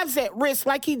lives at risk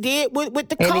like he did with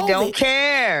the COVID. And he don't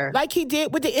care. Like he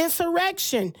did with the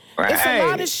insurrection. Right. It's a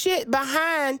lot of shit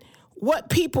behind what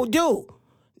people do.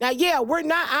 Now,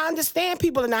 I understand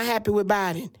people are not happy with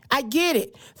Biden. I get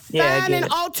it. Find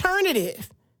an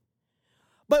alternative.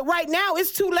 But right now,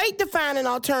 it's too late to find an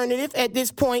alternative at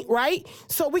this point, right?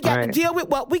 So we got to deal with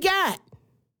what we got.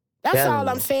 That's all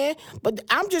I'm saying. But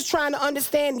I'm just trying to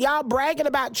understand, y'all bragging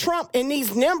about Trump and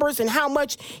these numbers and how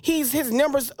much his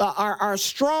numbers are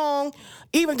strong.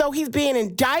 Even though he's being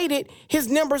indicted, his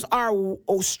numbers are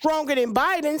stronger than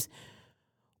Biden's.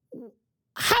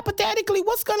 Hypothetically,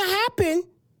 what's going to happen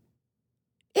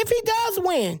if he does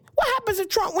win? What happens if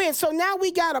Trump wins? So now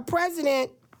we got a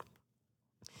president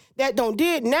that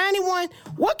did 91.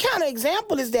 What kind of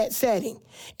example is that setting?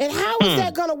 And how is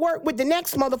that going to work with the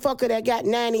next motherfucker that got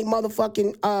 90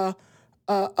 motherfucking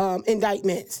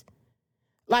indictments?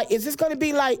 Like, is this going to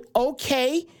be like,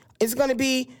 okay, is it going to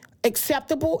be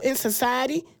acceptable in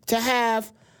society to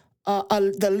have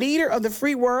the leader of the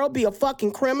free world be a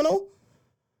fucking criminal?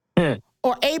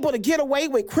 Or able to get away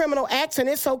with criminal acts and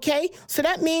it's okay? So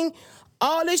that means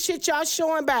all this shit y'all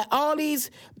showing about all these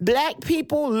black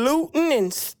people looting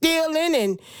and stealing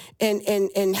and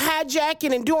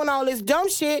hijacking and doing all this dumb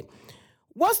shit,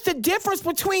 what's the difference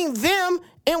between them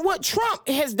and what Trump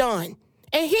has done?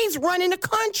 And he's running the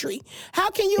country.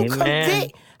 How can you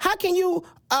convict? How can you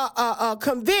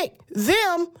convict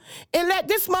them and let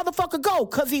this motherfucker go?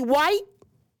 Cause he white?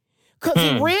 Cause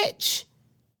he rich?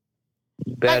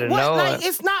 You better know it.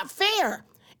 It's not fair.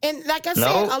 And like I said,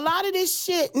 a lot of this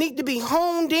shit need to be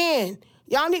honed in.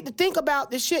 Y'all need to think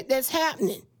about the shit that's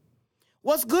happening.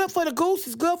 What's good for the goose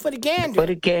is good for the gander. For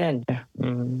the gander.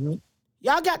 Mm-hmm.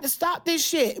 Y'all got to stop this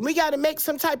shit. We got to make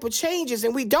some type of changes,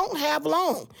 and we don't have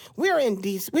long. We're in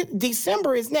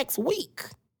December is next week.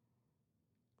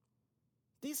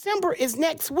 December is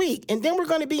next week, and then we're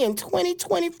going to be in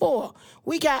 2024.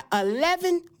 We got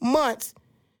 11 months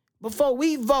before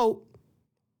we vote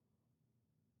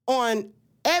on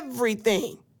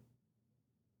everything.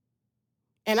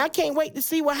 And I can't wait to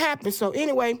see what happens. So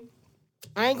anyway,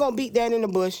 I ain't gonna beat that in the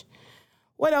bush.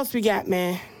 What else we got,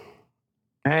 man?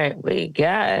 All right, boy,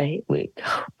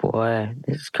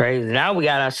 this is crazy. Now we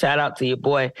got a shout out to your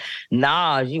boy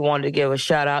Nas. You wanted to give a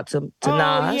shout out to Nas?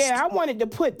 Yeah, I wanted to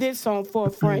put this on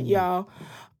forefront, y'all.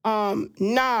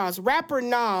 rapper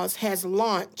Nas has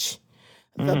launched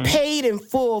the Paid in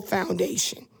Full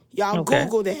Foundation. Y'all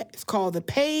Google that. It's called the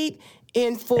Paid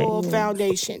in Full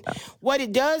Foundation. What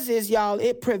it does is, y'all,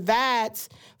 it provides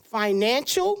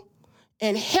financial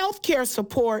and healthcare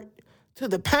support to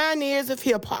the pioneers of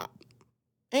hip hop.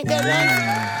 Ain't that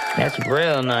nice? That's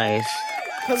real nice.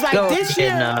 Because like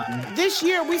this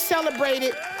year we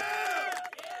celebrated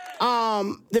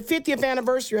the 50th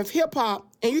anniversary of hip hop,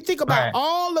 and you think about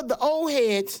all of the old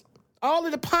heads, all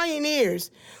of the pioneers,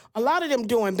 a lot of them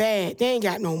doing bad. They ain't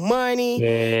got no money.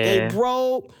 They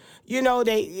broke. You know,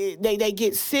 they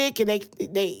get sick, and they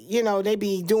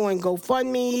be doing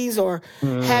GoFundMes or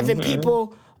having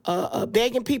people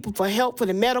begging people for help for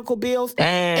the medical bills.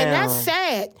 Damn. And that's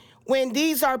sad when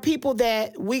these are people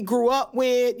that we grew up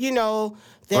with, you know,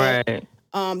 that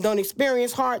don't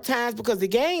experience hard times because the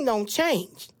game don't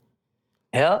change.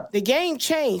 Yep. The game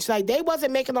changed. Like, they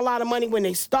wasn't making a lot of money when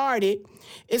they started.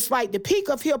 It's like the peak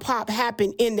of hip-hop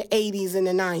happened in the 80s and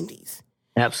the 90s.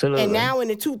 Absolutely. And now in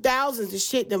the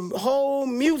 2000s, the whole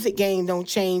music game don't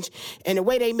change. And the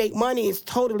way they make money is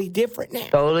totally different now.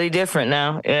 Totally different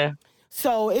now, yeah.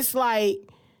 So it's like,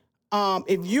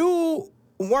 if you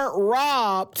weren't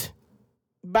robbed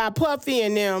by Puffy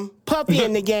and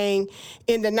the gang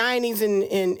in the 90s and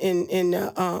in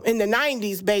the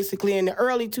 90s, basically, in the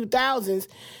early 2000s,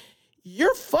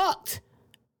 you're fucked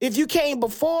if you came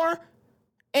before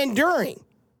and during.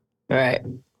 Right.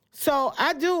 So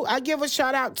I give a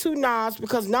shout out to Nas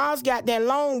because Nas got that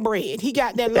loan bread. He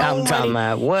got that loan money.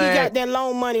 He got that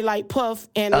loan money like Puff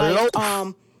and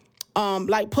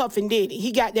like Puff and Diddy.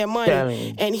 He got that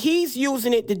money, and he's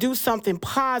using it to do something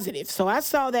positive. So I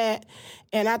saw that,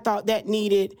 and I thought that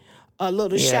needed a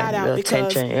little shout out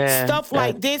because stuff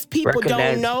like this, people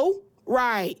don't know.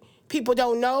 Right. People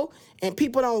don't know, and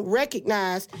people don't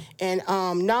recognize, and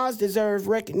Nas deserves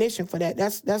recognition for that.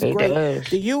 That's great.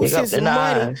 To use his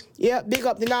money. Yeah, big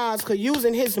up the Nas, because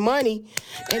using his money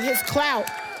and his clout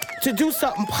to do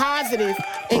something positive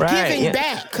and giving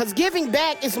back. Because giving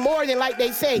back is more than, like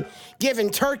they say, giving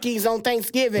turkeys on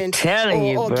Thanksgiving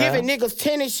or giving niggas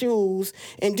tennis shoes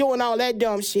and doing all that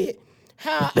dumb shit.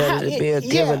 Better to be a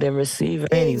giver than receiver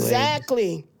anyway.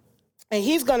 Exactly. And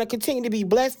he's going to continue to be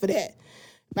blessed for that.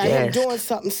 By him doing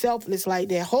something selfless like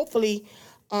that. Hopefully,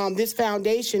 this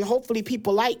foundation, hopefully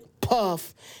people like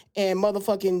Puff and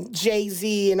motherfucking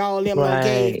Jay-Z and all them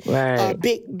gave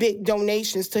big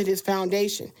donations to this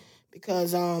foundation.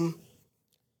 Because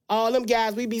all them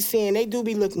guys we be seeing, they do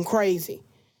be looking crazy.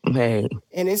 Hey.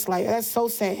 And it's like, that's so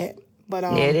sad. But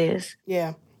it is.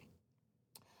 Yeah.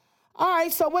 All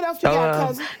right, so what else we got,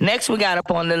 cousin? Next we got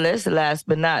up on the list, last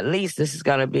but not least, this is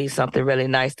going to be something really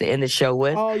nice to end the show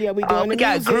with. Oh, yeah, we doing we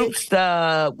got groups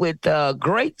with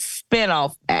great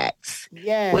spinoff acts.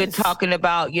 Yes. We're talking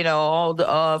about, you know, all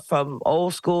the from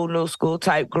old school, new school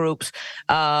type groups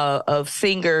of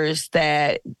singers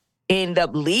that end up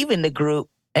leaving the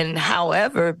group and,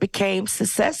 however, became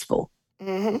successful.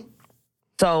 Mm-hmm.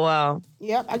 So,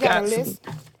 yep, I got a list.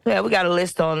 We got a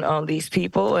list on these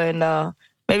people, and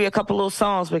maybe a couple little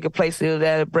songs we could play so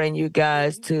that'll bring you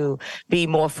guys to be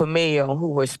more familiar on who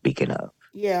we're speaking of.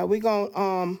 Yeah, we're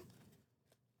going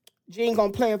Gene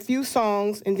gonna play a few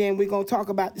songs, and then we're gonna talk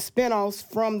about the spinoffs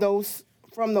from those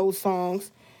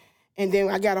songs. And then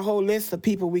I got a whole list of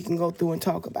people we can go through and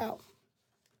talk about.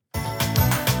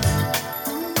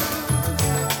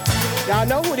 Y'all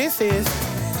know who this is.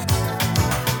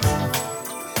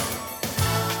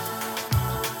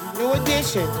 New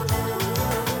Edition.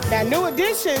 Now, New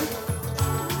Edition,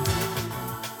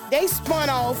 they spun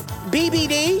off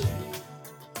BBD.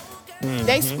 Mm-hmm.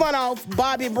 They spun off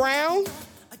Bobby Brown.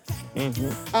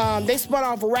 Mm-hmm. They spun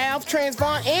off Ralph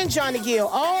Transvon and Johnny Gill.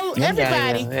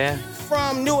 Everybody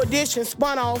from New Edition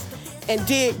spun off and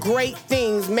did great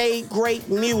things, made great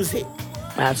music.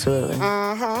 Absolutely.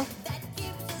 Uh-huh.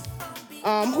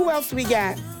 Who else we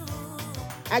got?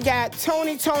 I got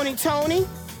Tony.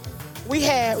 We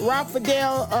had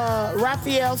Raphael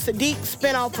Sadiq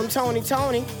spinoff from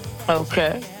Tony.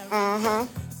 Okay. Uh-huh.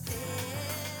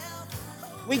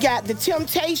 We got the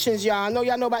Temptations, y'all. I know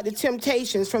y'all know about the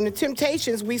Temptations. From the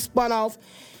Temptations, we spun off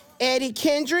Eddie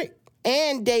Kendrick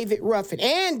and David Ruffin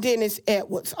and Dennis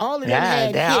Edwards. All of them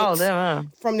had hits all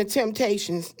them, from the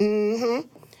Temptations.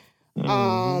 Mm-hmm.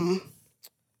 Mm-hmm.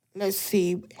 Let's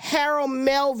see. Harold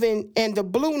Melvin and the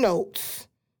Blue Notes,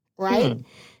 right? Mm-hmm.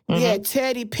 We had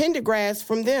Teddy Pendergrass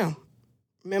from them.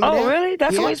 Remember that? Oh, really?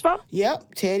 That's who he's from?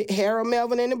 Yep. Harold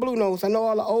Melvin and the Blue Notes. I know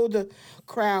all the older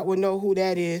crowd would know who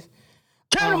that is.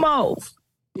 Turn them off.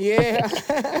 Yeah.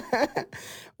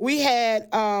 We had,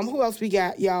 who else we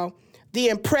got, y'all? The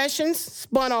Impressions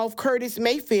spun off Curtis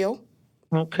Mayfield.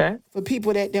 Okay. For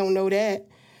people that don't know that.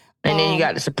 And then you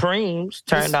got the Supremes,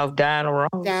 turned off Diana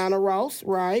Ross. Diana Ross,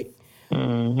 right.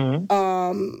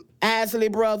 Mm-hmm. Isley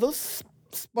Brothers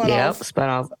spun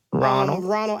off Ronald.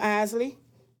 Ronald Isley.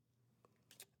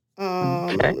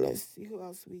 Okay. Let's see who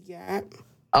else we got.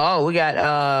 Oh, we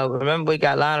got, remember we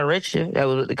got Lionel Richie. That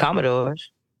was the Commodores.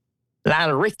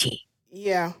 Lionel Richie.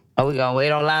 Yeah. Are we going to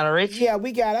wait on Lionel Richie? Yeah,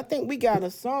 I think we got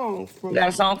a song from You got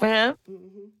a song for him?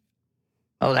 Mm-hmm.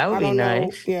 Oh, that would be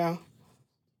nice. Yeah.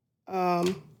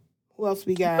 Who else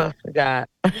we got? Who else we got?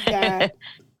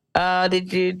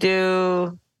 Did you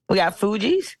do, we got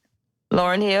Fugees?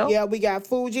 Lauryn Hill? Yeah, we got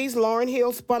Fugees. Lauryn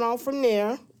Hill spun off from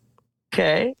there.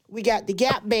 Okay. We got the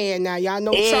Gap Band now. Y'all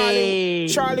know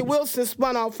Charlie Wilson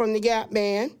spun off from the Gap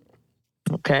Band.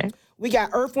 Okay. We got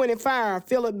Earth, Wind, and Fire.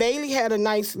 Philip Bailey had a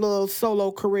nice little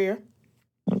solo career.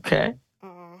 Okay.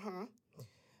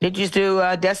 Did you do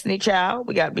Destiny Child?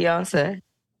 We got Beyonce.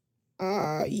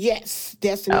 Yes,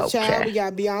 Destiny Child. We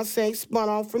got Beyonce spun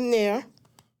off from there.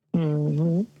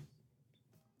 Mm-hmm.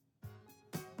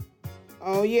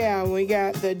 Oh, yeah, we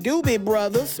got the Doobie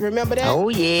Brothers. Remember that? Oh,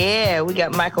 yeah. We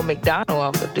got Michael McDonald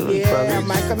off the Doobie Brothers. Yeah,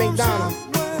 Michael McDonald.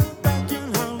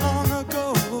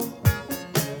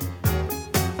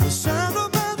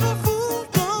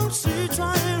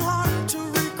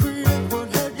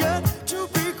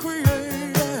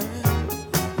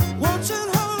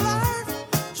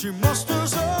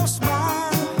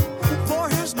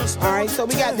 All right, so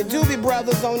we got the Doobie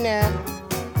Brothers on that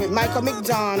with Michael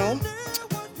McDonald.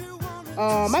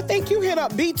 I think you hit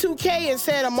up B2K and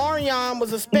said Omarion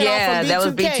was a spinoff from B2K. Yeah, that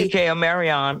was B2K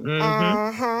Omarion.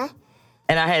 Mm-hmm.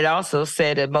 And I had also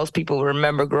said that most people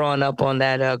remember growing up on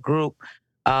that group,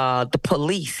 The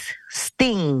Police,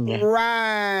 Sting.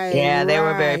 Right. Yeah, they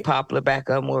were very popular back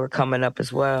up when we were coming up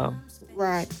as well.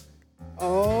 Right.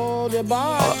 Oh,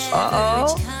 DeBarge.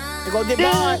 Uh-oh. There go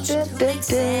DeBarge.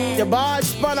 DeBarge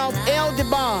spun off El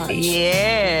DeBarge.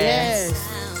 Yes.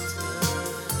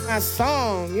 My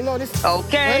song. You know this.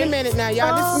 Okay. Wait a minute now,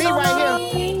 y'all. This is me right here.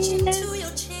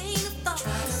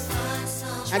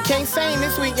 I can't sing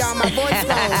this week, y'all. My voice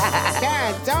gone.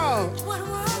 God, dog.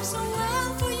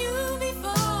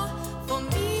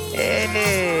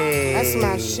 Hey. That's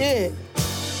my shit.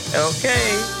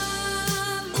 Okay.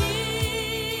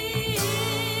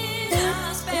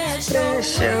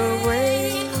 Special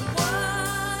way.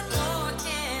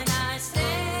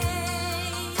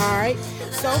 All right.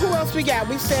 So who else we got?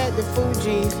 We said the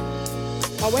Fugees.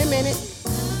 Oh, wait a minute.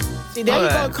 See, there you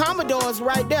go. Commodores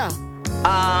right there.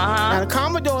 Now the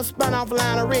Commodores spun off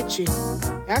Lionel Richie.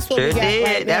 That's what we got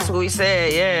right That's now. what we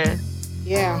said, yeah.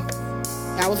 Yeah.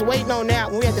 I was waiting on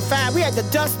that one. We had to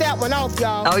dust that one off,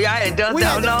 y'all. Oh, y'all had to dust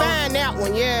that one off? We had to find that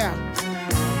one, yeah.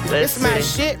 This is my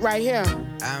shit right here.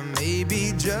 I may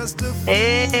be just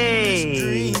a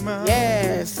dreamer.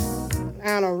 Yes.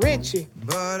 Lionel Richie.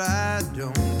 But I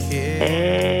don't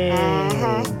care.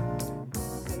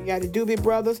 We got the Doobie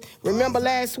Brothers. Remember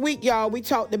last week, y'all, we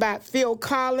talked about Phil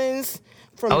Collins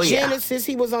from Genesis.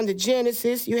 Yeah. He was on the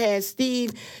Genesis. You had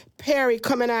Steve Perry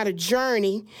coming out of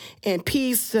Journey and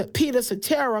Peter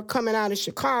Cetera coming out of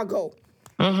Chicago.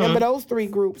 Remember those three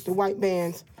groups, the white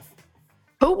bands?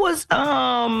 Who was,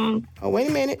 Oh, wait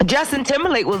a minute. Justin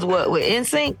Timberlake was what, with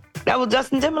NSYNC? That was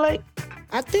Justin Timberlake?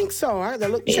 I think so. I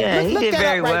gotta look he that did up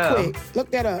very right well. quick. Look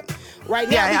that up. Right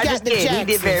now, we got the Jacksons. He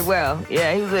did very well.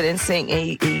 Yeah, he was with NSYNC and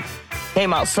he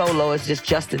came out solo as just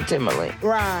Justin Timberlake.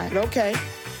 Right, okay.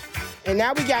 And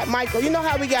now we got Michael. You know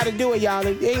how we got to do it, y'all.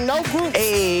 There ain't no groups.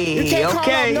 Hey, you can't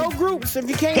call out no groups if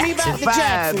you can't leave out the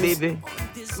Jacksons. Baby.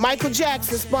 Michael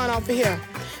Jackson spun off of here.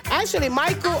 Actually,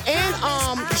 Michael and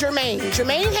Jermaine.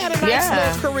 Jermaine had a nice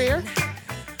little career.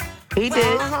 He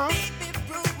did.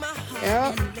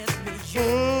 Yep.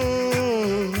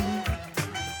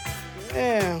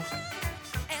 Yeah.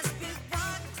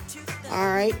 All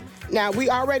right. Now, we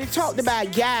already talked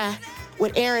about Guy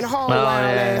with Aaron Hall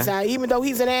last night. Even though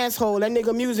he's an asshole, that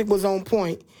nigga music was on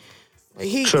point.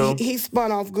 He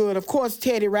spun off good. Of course,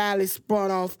 Teddy Riley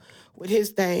spun off with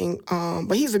his thing,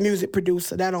 but he's a music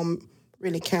producer. That don't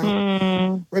really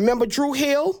count. Remember Drew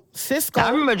Hill? Cisco.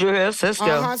 I remember Drew Hill,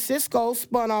 Cisco. Cisco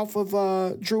spun off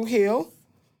of Drew Hill.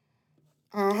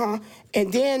 And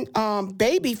then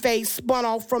Babyface spun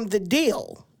off from The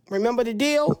Deal. Remember The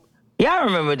Deal? Yeah, I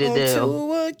remember The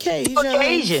Deal. Two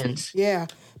occasions. Yeah.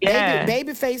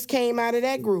 Babyface came out of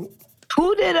that group.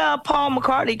 Who did Paul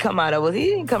McCartney come out of? He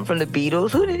didn't come from the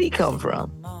Beatles. Who did he come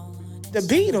from? The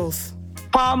Beatles.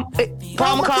 Paul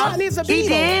McCartney is a Beatle. He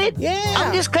did? Yeah.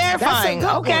 I'm just clarifying.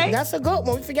 That's a good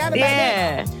one. We forgot about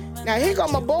that. Now, here go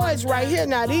my boys right here.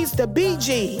 Now, these the Bee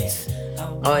Gees.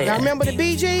 Oh, yeah. Y'all remember the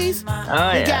Bee Gees?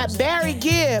 Oh, We got Barry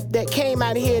Gibb that came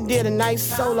out of here and did a nice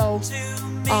solo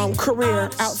career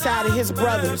outside of his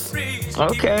brothers.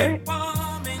 Okay.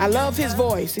 I love his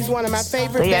voice. He's one of my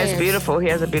favorite He bands. has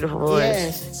a beautiful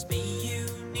voice.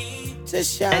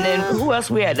 Yes. And then who else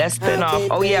we had? That spinoff.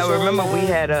 Oh yeah, remember we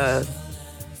had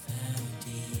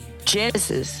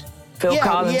Genesis. Phil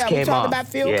Collins came on. Yeah, we talked about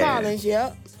Phil Collins,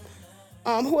 yep.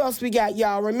 Who else we got,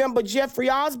 y'all? Remember Jeffrey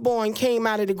Osborne came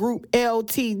out of the group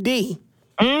LTD.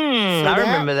 I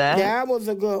remember that. That was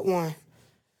a good one.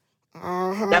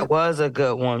 Uh-huh. That was a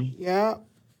good one. Yeah.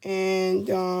 And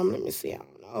let me see. I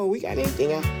don't know. We got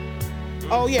anything else?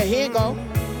 Oh yeah, here you go.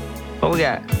 What we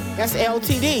got? That's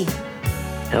LTD.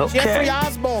 Okay. Jeffrey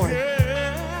Osborne.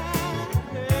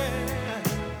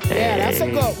 Yeah, that's a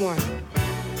good one.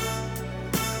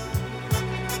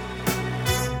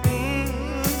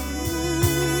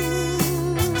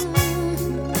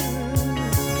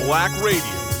 Black Radio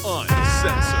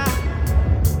Uncensored.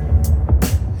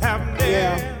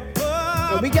 Yeah.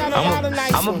 So we got a lot of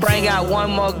nice I'm gonna bring out one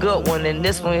more good one, and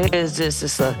this one here is just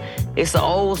it's an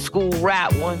old school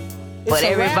rap one, but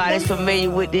everybody's familiar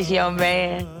with this young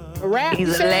man. A rap?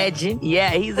 He's a legend.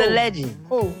 Yeah, he's a legend.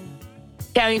 Who?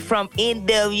 Coming from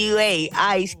NWA,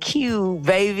 Ice Cube,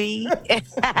 baby.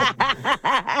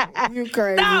 You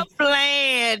crazy. Stop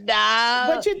playing, dog.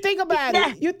 But you think about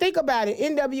it.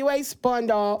 NWA spun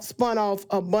off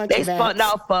a bunch of acts. They spun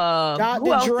off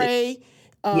Dr. Dre.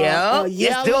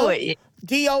 Let's do it.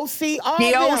 DOC, all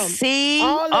DOC.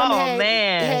 them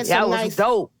Man, that was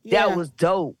dope. Yeah. That was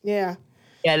dope. Yeah.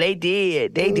 Yeah, they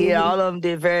did. They did. All of them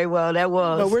did very well. That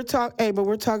was. But we're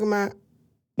talking about.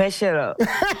 Man, shut up.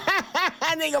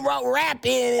 I nigga wrote rap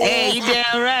in it. Hey, you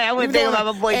damn right. I wasn't thinking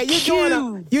about my boy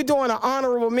Q. You doing an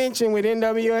honorable mention with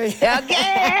NWA.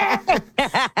 Okay.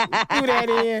 Threw that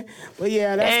in. But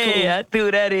yeah, that's cool. Hey, I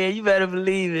threw that in. You better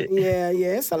believe it. Yeah.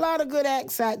 It's a lot of good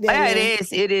acts out there. Yeah, man.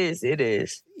 it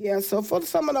is. Yeah, so for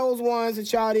some of those ones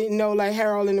that y'all didn't know, like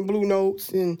Harold and the Blue Notes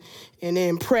and the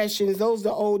Impressions, those are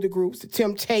the older groups. The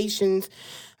Temptations,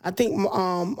 I think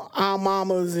our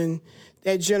mamas and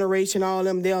that generation, all of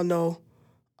them, they'll know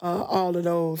all of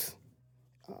those.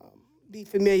 Be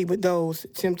familiar with those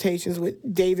Temptations with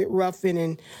David Ruffin,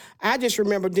 and I just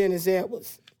remember Dennis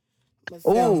Edwards.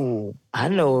 Oh, I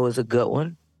know it was a good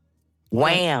one.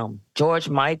 Wham, George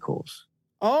Michaels.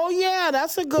 Oh yeah,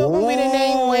 that's a good one with the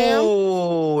name Wham.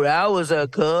 Oh, that was a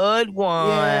good one.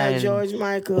 Yeah, George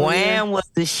Michael. Wham was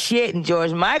the shit, and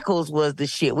George Michaels was the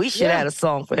shit. We should have had a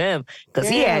song for him because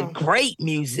he had great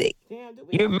music.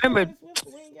 You remember?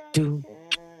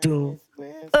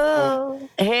 Oh,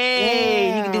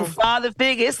 hey, you can do Father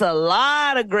Figure. It's a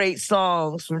lot of great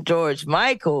songs from George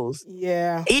Michaels.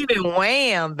 Yeah. Even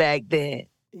Wham back then.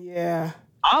 Yeah.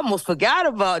 I almost forgot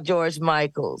about George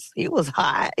Michaels. He was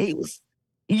hot. He was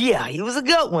a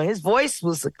good one. His voice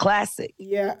was a classic.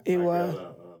 Yeah, it was.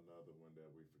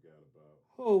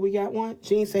 Oh, we got one?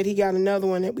 Gene said he got another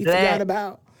one that we forgot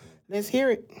about. Let's hear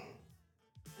it.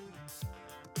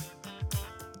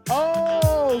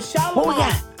 Oh, Shalimar. What we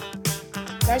got?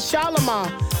 That's Shalimar.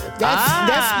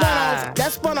 That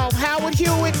spun off Howard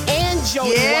Hewitt and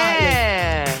Jody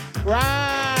Yeah. Watley.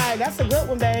 Right. That's a good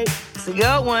one, babe. It's a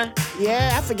good one.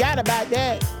 Yeah, I forgot about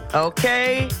that.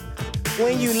 Okay.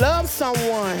 When you love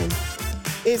someone,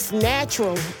 it's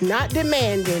natural, not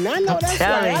demanding. I know that's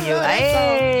right. I love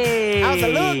that song. I was a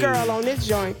little girl on this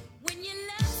joint.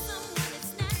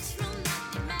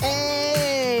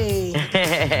 Hey.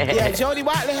 Yeah, Jody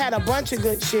Watley had a bunch of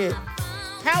good shit.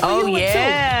 How were you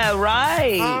yeah, too?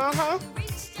 right. Uh-huh.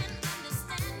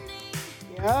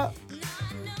 Yep.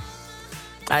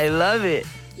 I love it.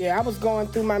 Yeah, I was going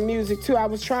through my music too. I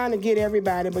was trying to get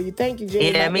everybody, but you thank you,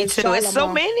 Jimmy. Yeah, me too. It's so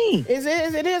many.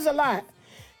 It is a lot.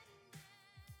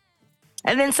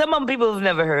 And then some of them people have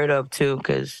never heard of too,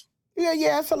 because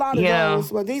yeah, it's a lot of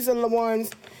those. But these are the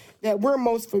ones that we're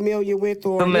most familiar with,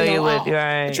 or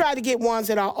right? I try to get ones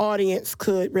that our audience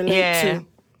could relate to.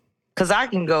 Because I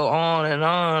can go on and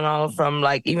on from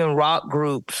like even rock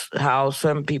groups, how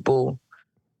some people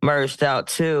merged out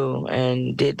too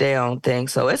and did their own thing.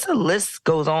 So it's a list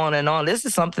goes on and on. This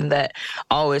is something that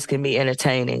always can be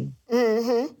entertaining.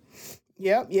 Mm-hmm.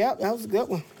 Yep. That was a good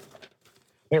one.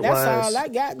 That's all I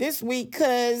got this week,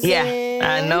 cousin. Yeah,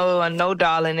 I know,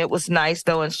 darling. It was nice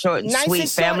though and short and sweet.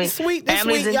 Families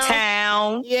in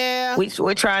town. Yeah.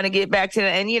 We're trying to get back to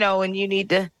and you need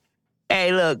to.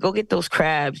 Hey, look, go get those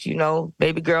crabs,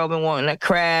 Baby girl been wanting that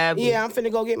crab. Yeah, I'm finna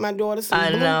go get my daughter some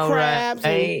blue crabs.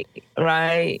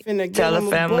 Right. Tell the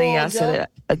family I said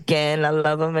again, I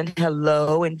love them and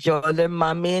hello. Enjoy their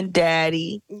mommy and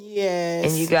daddy. Yes.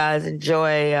 And you guys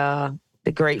enjoy the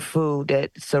the great food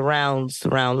that surrounds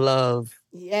love.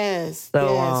 Yes.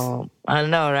 So I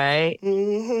know, right?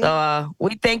 Mm-hmm. So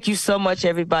we thank you so much,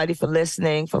 everybody, for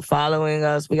listening, for following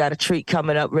us. We got a treat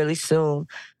coming up really soon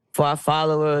for our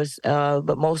followers.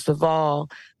 But most of all,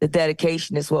 the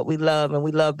dedication is what we love, and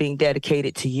we love being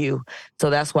dedicated to you. So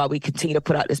that's why we continue to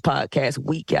put out this podcast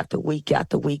week after week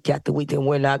after week after week, and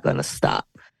we're not going to stop.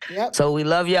 Yep. So we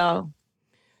love y'all.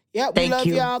 Yep, we love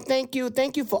y'all. Thank you.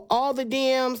 Thank you for all the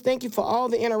DMs. Thank you for all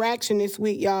the interaction this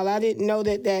week, y'all. I didn't know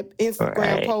that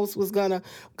Instagram post was going to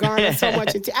garner so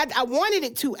much attention. I wanted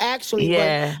it to, actually,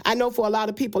 but I know for a lot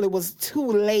of people it was too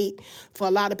late for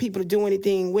a lot of people to do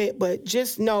anything with. But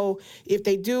just know, if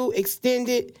they do extend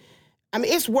it, I mean,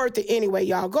 it's worth it anyway,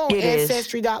 y'all. Go on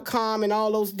Ancestry.com and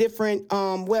all those different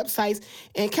websites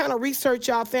and kind of research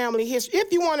y'all family history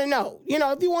if you want to know. You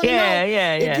know, if you want to know.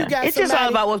 If you got it's just all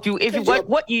about what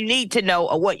you need to know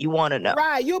or what you want to know.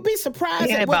 Right. You'll be surprised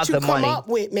at what you come up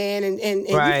with, man. And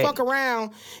you fuck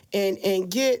around and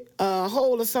get a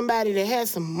hold of somebody that has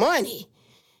some money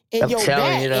in your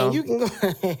back, and you can go.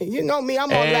 You know me, I'm on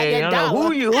like that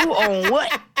dollar. Who on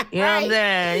what? You know what I'm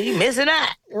saying? You missing out.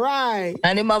 Right.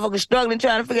 And them motherfuckers struggling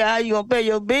trying to figure out how you gonna pay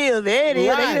your bills. They need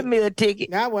a meal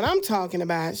ticket. That's what I'm talking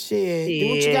about. Shit. Do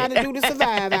what you gotta do to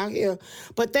survive out here.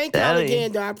 But thank y'all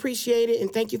again, though. I appreciate it,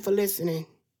 and thank you for listening.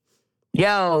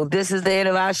 Yo, this is the end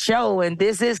of our show, and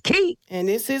this is Keith. And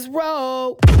this is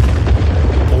Ro.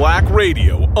 Black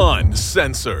Radio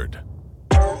Uncensored.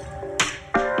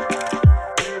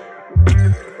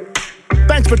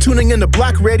 Thanks for tuning in to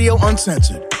Black Radio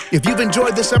Uncensored. If you've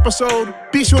enjoyed this episode,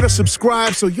 be sure to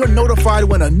subscribe so you're notified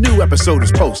when a new episode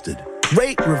is posted.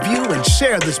 Rate, review, and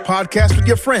share this podcast with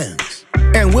your friends.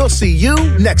 And we'll see you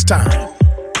next time.